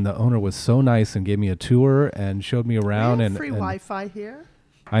the owner was so nice and gave me a tour and showed me around We have and free Wi-Fi here.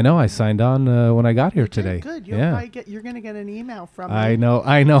 I know I signed on when I got here today. Good. You're going to get an email from me. I know.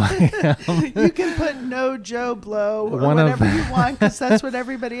 You can put no Joe Blow or One of- whatever you want because that's what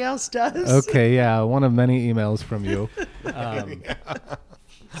everybody else does. Okay, yeah, one of many emails from you.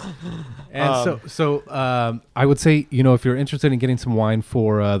 And I would say, if you're interested in getting some wine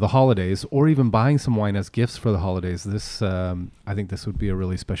for the holidays, or even buying some wine as gifts for the holidays, I think this would be a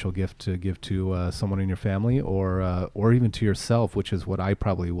really special gift to give to someone in your family, or even to yourself, which is what I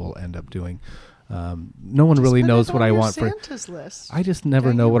probably will end up doing. No one Just really put knows it what on I your want Santa's list. I just never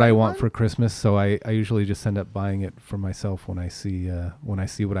Don't know you what I write want one? for Christmas, so I usually just end up buying it for myself when I see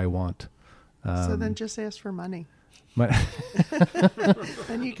what I want. So then just ask for money. My-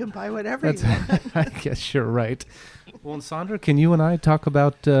 Then you can buy whatever you That's, want. I guess you're right. Well, and Sandra, can you and I talk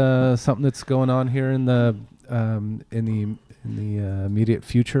about something that's going on here in the immediate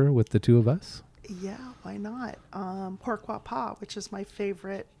future with the two of us? Yeah, why not? Pourquoi pas, which is my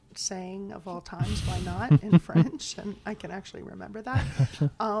favorite saying of all times. Why not in French? And I can actually remember that.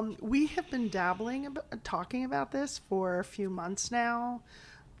 We have been talking about this for a few months now,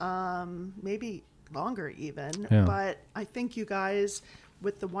 maybe longer even. Yeah. But I think you guys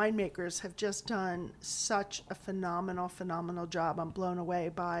with the winemakers have just done such a phenomenal job. I'm blown away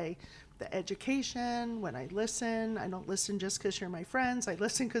by the education. When I listen, I don't listen just because you're my friends. I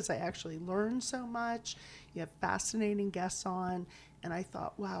listen because I actually learn so much. You have fascinating guests on. And I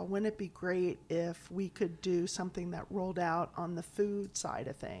thought, wow, wouldn't it be great if we could do something that rolled out on the food side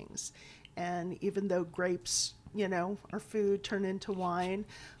of things? And even though grapes, are food, turn into wine,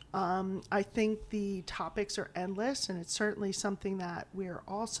 I think the topics are endless, and it's certainly something that we're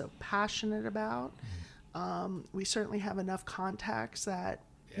also passionate about. We certainly have enough contacts that,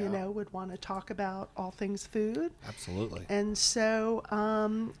 would want to talk about all things food. Absolutely. And so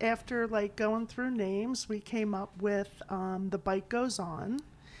after going through names, we came up with The Bite Goes On.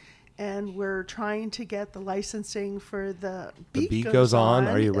 And we're trying to get the licensing for the Beat Goes On.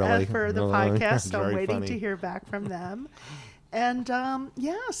 Are you really? For the Oh, podcast. that's So I'm very waiting funny. to hear back from them. And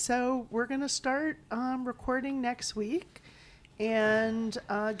so we're going to start recording next week and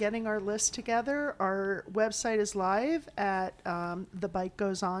getting our list together. Our website is live at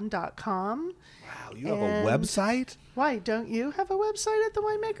thebitegoeson.com. Wow, you have a And- website? Why, don't you have a website at the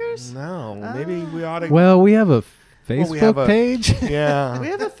Winemakers? No, maybe we ought to. Well, we have a Facebook we have a- page. Yeah. We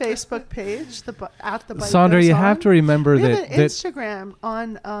have a Facebook page, at the Bite Sandra, Goes you On. have to remember We have that an Instagram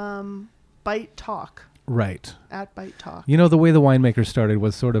on Bite Talk, right. at Bite Talk. The way the winemaker started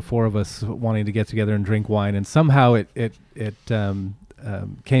was sort of four of us wanting to get together and drink wine, and somehow it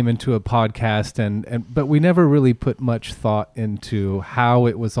came into a podcast, but we never really put much thought into how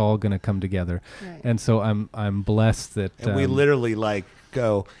it was all going to come together. Right. And so I'm blessed that And we literally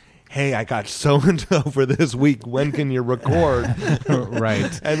go, hey, I got so-and-so for this week. When can you record?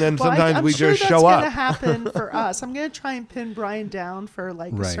 right. And then Well, sometimes I'm we sure just that's show gonna up. happen for us. I'm going to try and pin Brian down for a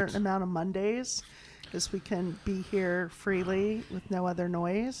Right. certain amount of Mondays, because we can be here freely with no other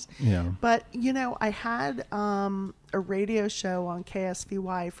noise. Yeah. But I had a radio show on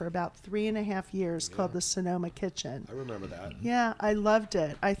KSVY for about 3.5 years called the Sonoma Kitchen. I remember that. Yeah, I loved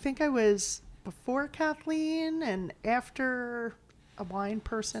it. I think I was before Kathleen and after a wine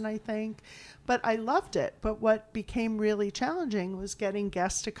person, I think, but I loved it. But what became really challenging was getting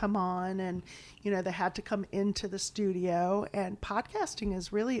guests to come on, and, they had to come into the studio, and podcasting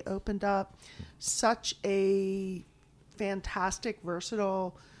has really opened up such a fantastic,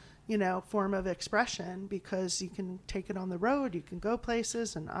 versatile, form of expression, because you can take it on the road, you can go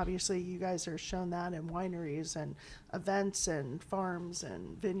places, and obviously you guys are shown that in wineries and events and farms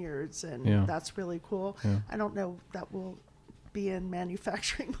and vineyards, and that's really cool. I don't know that will be in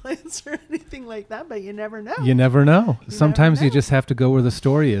manufacturing plants or anything like that, but you never know. You never know. Sometimes never know. you just have to go where the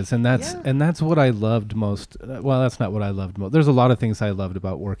story is, and that's what I loved most. Well, that's not what I loved most. There's a lot of things I loved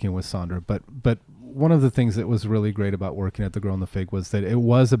about working with Sandra, but one of the things that was really great about working at the Girl and the Fig was that it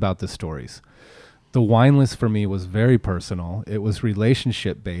was about the stories. The wine list for me was very personal. It was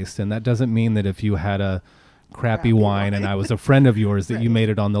relationship based, and that doesn't mean that if you had a crappy wine and I was a friend of yours that you made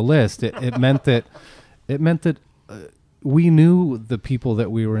it on the list. It meant that we knew the people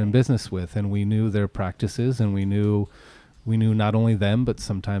that we were in business with, and we knew their practices, and we knew not only them, but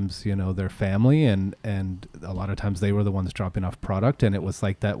sometimes, their family, and a lot of times they were the ones dropping off product. And it was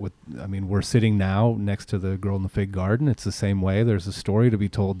like that we're sitting now next to the Girl in the Fig Garden. It's the same way. There's a story to be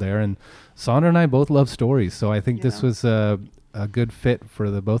told there. And Sandra and I both love stories. So I think this was a good fit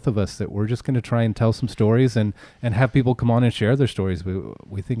for the both of us, that we're just going to try and tell some stories and have people come on and share their stories.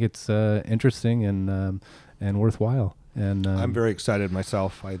 We think it's interesting and worthwhile. And I'm very excited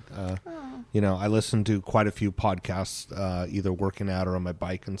myself. I listen to quite a few podcasts, either working out or on my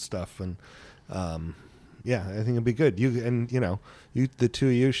bike and stuff. And I think it'd be good. The two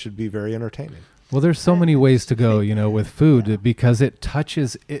of you should be very entertaining. Well, there's so many ways to go, with food, because it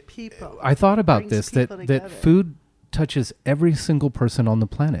touches it. People. I thought about this, that together. food touches every single person on the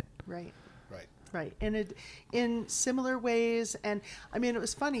planet. Right. And in similar ways. And it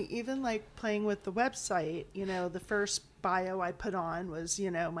was funny, even like playing with the website, the first bio I put on was,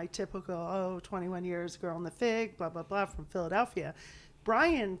 my typical, 21 years, Girl in the Fig, blah, blah, blah, from Philadelphia.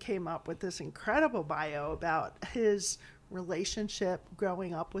 Brian came up with this incredible bio about his relationship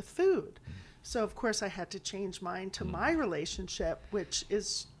growing up with food. So, of course, I had to change mine to my relationship, which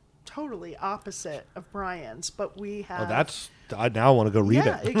is totally opposite of Brian's, but we have... I now want to go read it.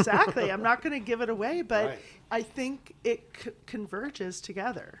 Yeah, exactly. I'm not going to give it away, but I think it converges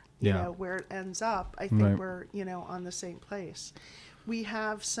together, where it ends up. I think we're, on the same place. We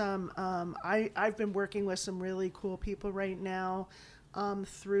have some, I've been working with some really cool people right now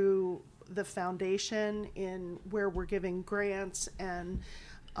through the foundation, in where we're giving grants, and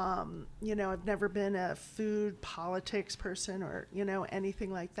I've never been a food politics person or,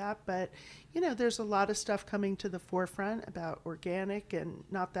 anything like that. But, there's a lot of stuff coming to the forefront about organic, and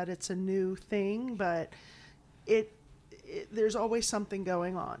not that it's a new thing, but there's always something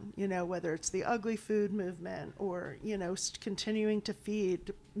going on, whether it's the ugly food movement or, continuing to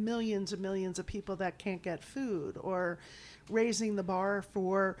feed millions and millions of people that can't get food, or raising the bar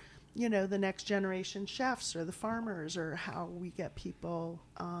for, the next generation chefs or the farmers, or how we get people,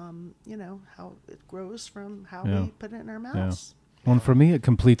 how it grows from how we put it in our mouths. Well, and for me, it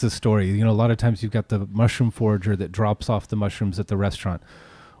completes a story. A lot of times you've got the mushroom forager that drops off the mushrooms at the restaurant.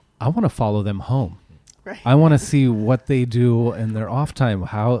 I want to follow them home. Right. I want to see what they do in their off time.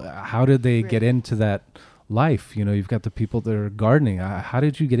 How did they get into that life? You've got the people that are gardening. How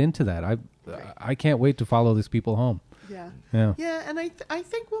did you get into that? I can't wait to follow these people home. Yeah, and I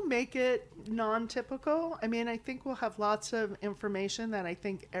think we'll make it non-typical. I think we'll have lots of information that I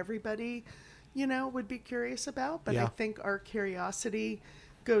think everybody, would be curious about. But I think our curiosity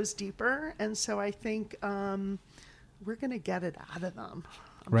goes deeper, and so I think we're going to get it out of them.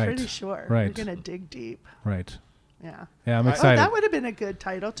 I'm pretty sure. Right. We're going to dig deep. Right. Yeah. Yeah, I'm excited. That would have been a good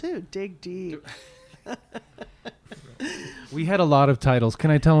title too. Dig deep. We had a lot of titles.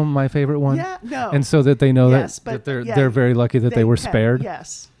 Can I tell them my favorite one? Yeah, no. And so that they know but they're very lucky that they were spared.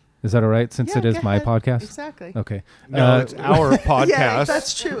 Yes. Is that all right, since it is my podcast? Exactly. Okay. No, it's our podcast. Yeah,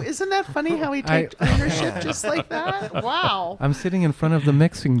 that's true. Isn't that funny how we take ownership just like that? Wow. I'm sitting in front of the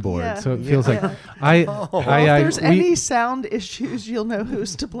mixing board, so it feels like if there's any sound issues, you'll know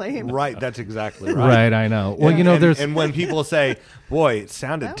who's to blame. Right, that's exactly right. Right, I know. Well, there's... And when people say, boy, it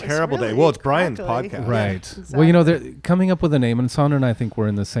sounded terrible today. Well, it's Brian's podcast. Right. Exactly. Well, they're coming up with a name, and Sandra and I think we're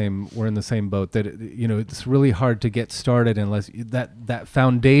in the same boat, that, it's really hard to get started unless that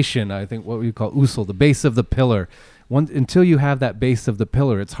foundation, I think what we call usul, the base of the pillar. Until you have that base of the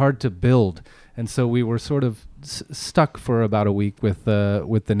pillar, it's hard to build. And so we were sort of stuck for about a week with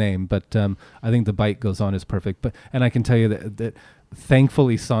the name, but I think the bite goes on is perfect. And I can tell you that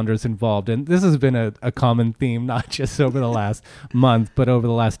thankfully Sandra's involved. And this has been a common theme, not just over the last month, but over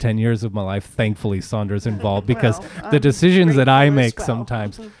the last 10 years of my life. Thankfully Sandra's involved because Well, the decisions that I grateful as make well.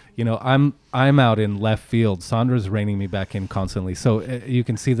 sometimes, you know, I'm out in left field. Sandra's reining me back in constantly. So you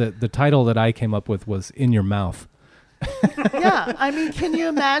can see that the title that I came up with was In Your Mouth. Yeah, I mean, can you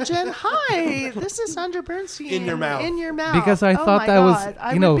imagine? Hi, this is Sandra Bernstein. In your mouth. In your mouth. Because I Oh thought my that was, God.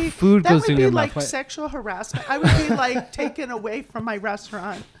 I you know, would be, food goes in your That would be mouth. like sexual harassment. I would be like taken away from my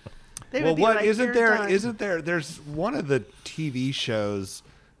restaurant. They Well, would be what like, isn't "You're there? done." Isn't there? There's one of the TV shows,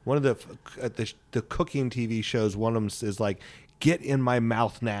 one of the cooking TV shows. One of them is like, "Get in my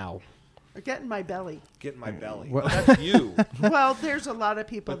mouth now." Or get in my belly. Get in my belly. Well- Well, that's you. Well, there's a lot of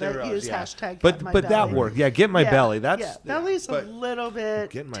people But there that are, use yeah. hashtag But get my but that belly. worked. Yeah, get my Yeah, belly. That's yeah. Belly's a but little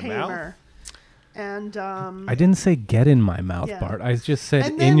bit Get in my tamer. mouth? And I didn't say get in my mouth, Yeah. Bart. I just said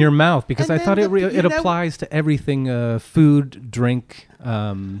And in then- your mouth because and I then thought you it know- applies to everything, food, drink,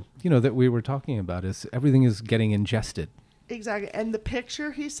 you know, that we were talking about. Is everything is getting ingested. exactly. And the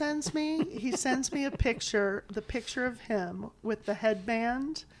picture he sends me a picture, the picture of him with the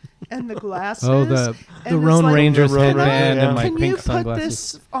headband and the glasses. Oh, the and it's Lone like, Ranger's The Lone headband Ranger, and my can pink you put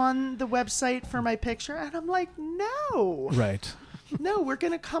sunglasses. this on the website for my picture? And I'm like, no, Right. no, we're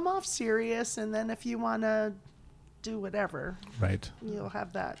going to come off serious. And then if you want to do whatever, Right. you'll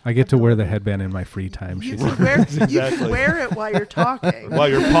have that. I get to wear the ability. headband in my free time. You She can said. wear, you Exactly. can wear it while you're talking. while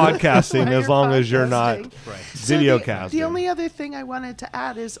you're podcasting, While as you're long as you're not podcasting. So video the, casting. The only other thing I wanted to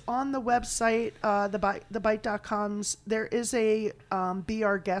add is on the website, thebite.com's, there is a Be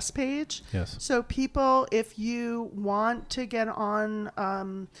Our Guest page. Yes. So people, if you want to get on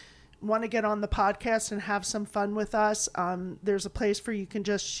the podcast and have some fun with us, there's a place where you can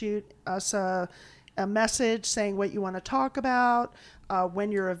just shoot us a message saying what you want to talk about,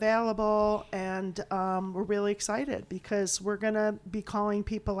 when you're available, and we're really excited because we're going to be calling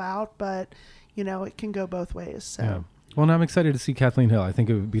people out, but you know, it can go both ways. So Yeah. Well, and I'm excited to see Kathleen Hill. I think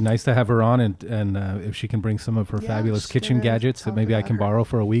it would be nice to have her on, and if she can bring some of her Yeah, fabulous just kitchen gonna gadgets that talk maybe I about can her. borrow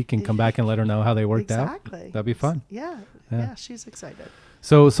for a week and come back and let her know how they worked exactly. out. That'd be fun. Yeah. Yeah. Yeah, she's excited.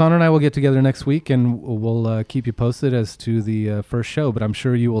 So Sandra and I will get together next week, and we'll keep you posted as to the first show. But I'm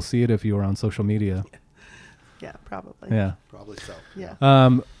sure you will see it if you are on social media. Yeah, probably. Yeah. Probably so.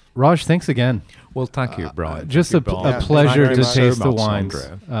 Yeah. Raj, thanks again. Well, thank you, Brian. Just Thank a you, Brian. pleasure Thank to you so taste the much, wines.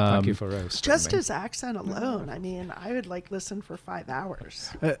 Sandra. Thank you for roasting Just me. his accent alone. I mean, I would like listen for 5 hours.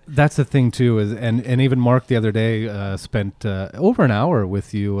 That's the thing too, is and even Mark the other day spent over an hour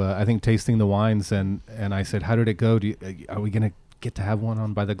with you. I think tasting the wines, and I said, "How did it go? Are we gonna get to have one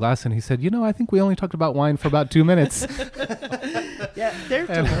on by the glass?" And he said, I think we only talked about wine for about 2 minutes. Yeah, they're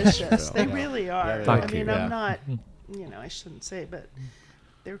delicious. They really are. Yeah, Thank I mean, you. I'm not, I shouldn't say, but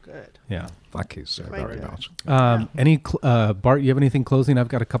they're good. Yeah. Thank you so Quite very good. much. Bart, you have anything closing? I've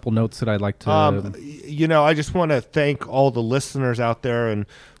got a couple notes that I'd like to. I just want to thank all the listeners out there. And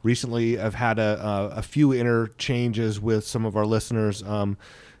recently, I've had a few interchanges with some of our listeners,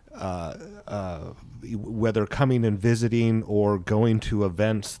 whether coming and visiting or going to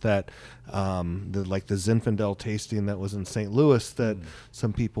events that, like the Zinfandel tasting that was in St. Louis, that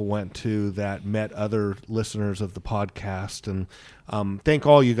some people went to that met other listeners of the podcast. And thank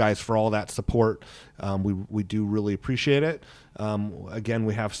all you guys for all that support. We do really appreciate it. Again,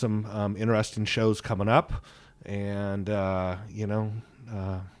 we have some interesting shows coming up, and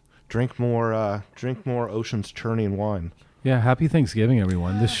drink more Ocean's Churning wine. Yeah, happy Thanksgiving,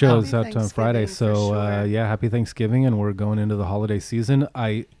 everyone. This show Happy is out on Friday, Thanksgiving, so for sure. yeah, happy Thanksgiving, and we're going into the holiday season.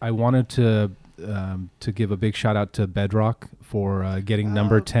 I wanted to give a big shout out to Bedrock for getting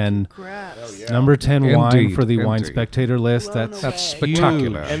number 10 Congrats. number 10 wine Indeed, for the Wine indeed. Spectator list. Blown That's away. That's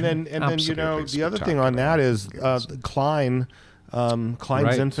spectacular. And then the Absolutely other thing on that is Klein. Klein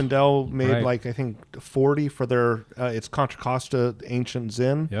Right. Zinfandel made Right. like I think 40 for their it's Contra Costa Ancient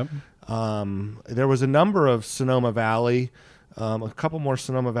Zin. Yep. There was a number of Sonoma Valley, a couple more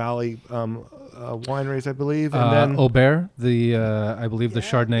Sonoma Valley wineries, I believe, and then Aubert, I believe the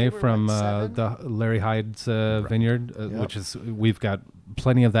Yeah, they Chardonnay were, from what, 7? the Larry Hyde's vineyard, which is we've got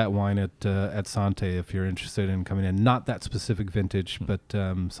plenty of that wine at Sante if you're interested in coming in. Not that specific vintage, but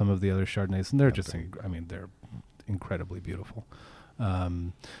some of the other Chardonnays, and they're just they're incredibly beautiful.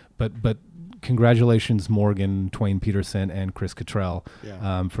 But congratulations, Morgan, Twain Peterson, and Chris Cottrell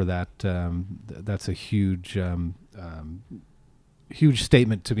for that. That's a huge huge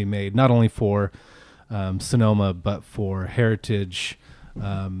statement to be made, not only for Sonoma, but for Heritage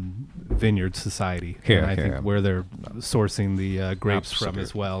Vineyard Society. Here, And I here. think where they're sourcing the grapes from as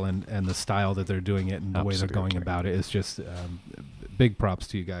Absolutely. well, and the style that they're doing it and the way they're going Absolutely. about it is just big props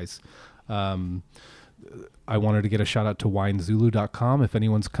to you guys. I wanted to get a shout out to winezulu.com. If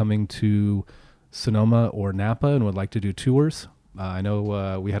anyone's coming to Sonoma or Napa and would like to do tours, I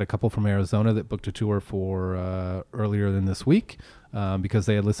know we had a couple from Arizona that booked a tour for earlier than this week because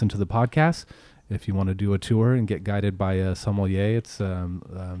they had listened to the podcast. If you want to do a tour and get guided by a sommelier, it's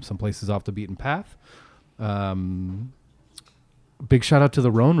some places off the beaten path. Big shout out to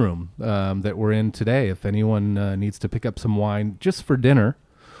the Rhone Room that we're in today. If anyone needs to pick up some wine just for dinner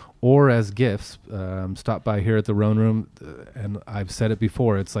or as gifts, stop by here at the Rhone Room. And I've said it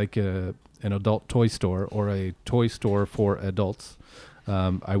before, it's like an adult toy store or a toy store for adults.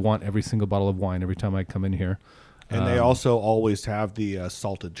 I want every single bottle of wine every time I come in here. And they also always have the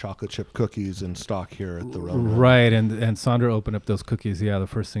salted chocolate chip cookies in stock here at the Rhone Room. Right, and Sandra opened up those cookies. Yeah, the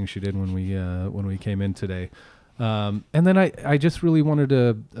first thing she did when we came in today. And then I just really wanted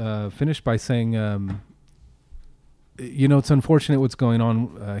to finish by saying, it's unfortunate what's going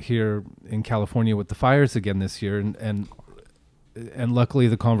on here in California with the fires again this year, and luckily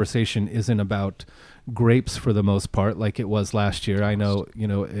the conversation isn't about grapes for the most part like it was last year. I know,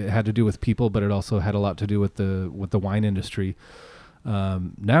 it had to do with people, but it also had a lot to do with the wine industry.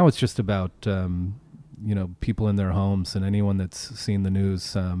 Now it's just about people in their homes, and anyone that's seen the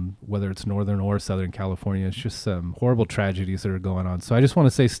news, whether it's Northern or Southern California, it's just some horrible tragedies that are going on. So I just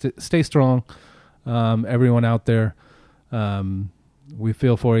want to say stay strong, everyone out there. We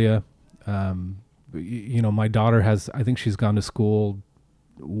feel for you. My daughter I think she's gone to school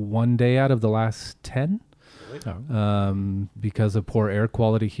one day out of the last 10 because of poor air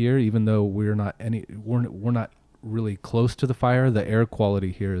quality here. Even though we're not really close to the fire, the air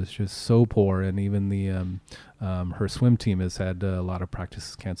quality here is just so poor, and even her swim team has had a lot of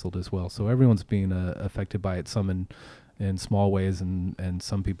practices canceled as well. So everyone's being affected by it, some in small ways, and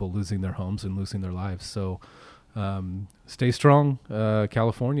some people losing their homes and losing their lives. So stay strong,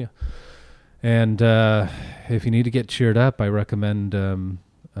 California. And if you need to get cheered up, I recommend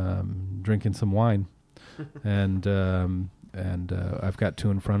drinking some wine. and I've got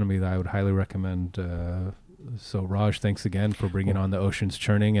two in front of me that I would highly recommend. So Raj, thanks again for bringing on the Ocean's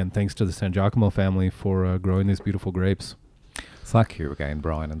Churning, and thanks to the San Giacomo family for growing these beautiful grapes. Thank you again,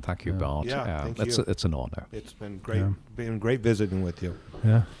 Brian, and thank you, Bart. Yeah, thank you. It's an honor. It's been great, been great visiting with you.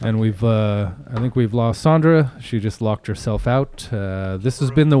 Yeah, and I think we've lost Sandra. She just locked herself out. This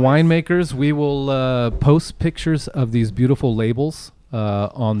has been the Winemakers. We will post pictures of these beautiful labels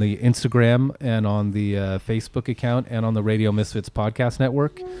on the Instagram and on the Facebook account and on the Radio Misfits podcast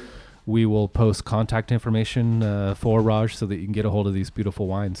network. We will post contact information for Raj so that you can get a hold of these beautiful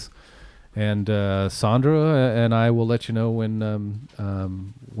wines. And Sandra and I will let you know when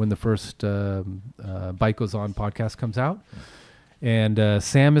the first Bike Goes On podcast comes out. And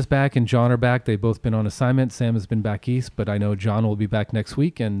Sam is back and John are back. They've both been on assignment. Sam has been back east, but I know John will be back next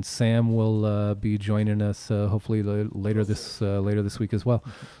week, and Sam will be joining us hopefully later this week as well.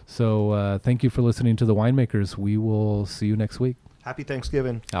 So thank you for listening to the Winemakers. We will see you next week. Happy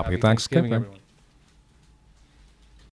Thanksgiving. Happy Thanksgiving, everyone.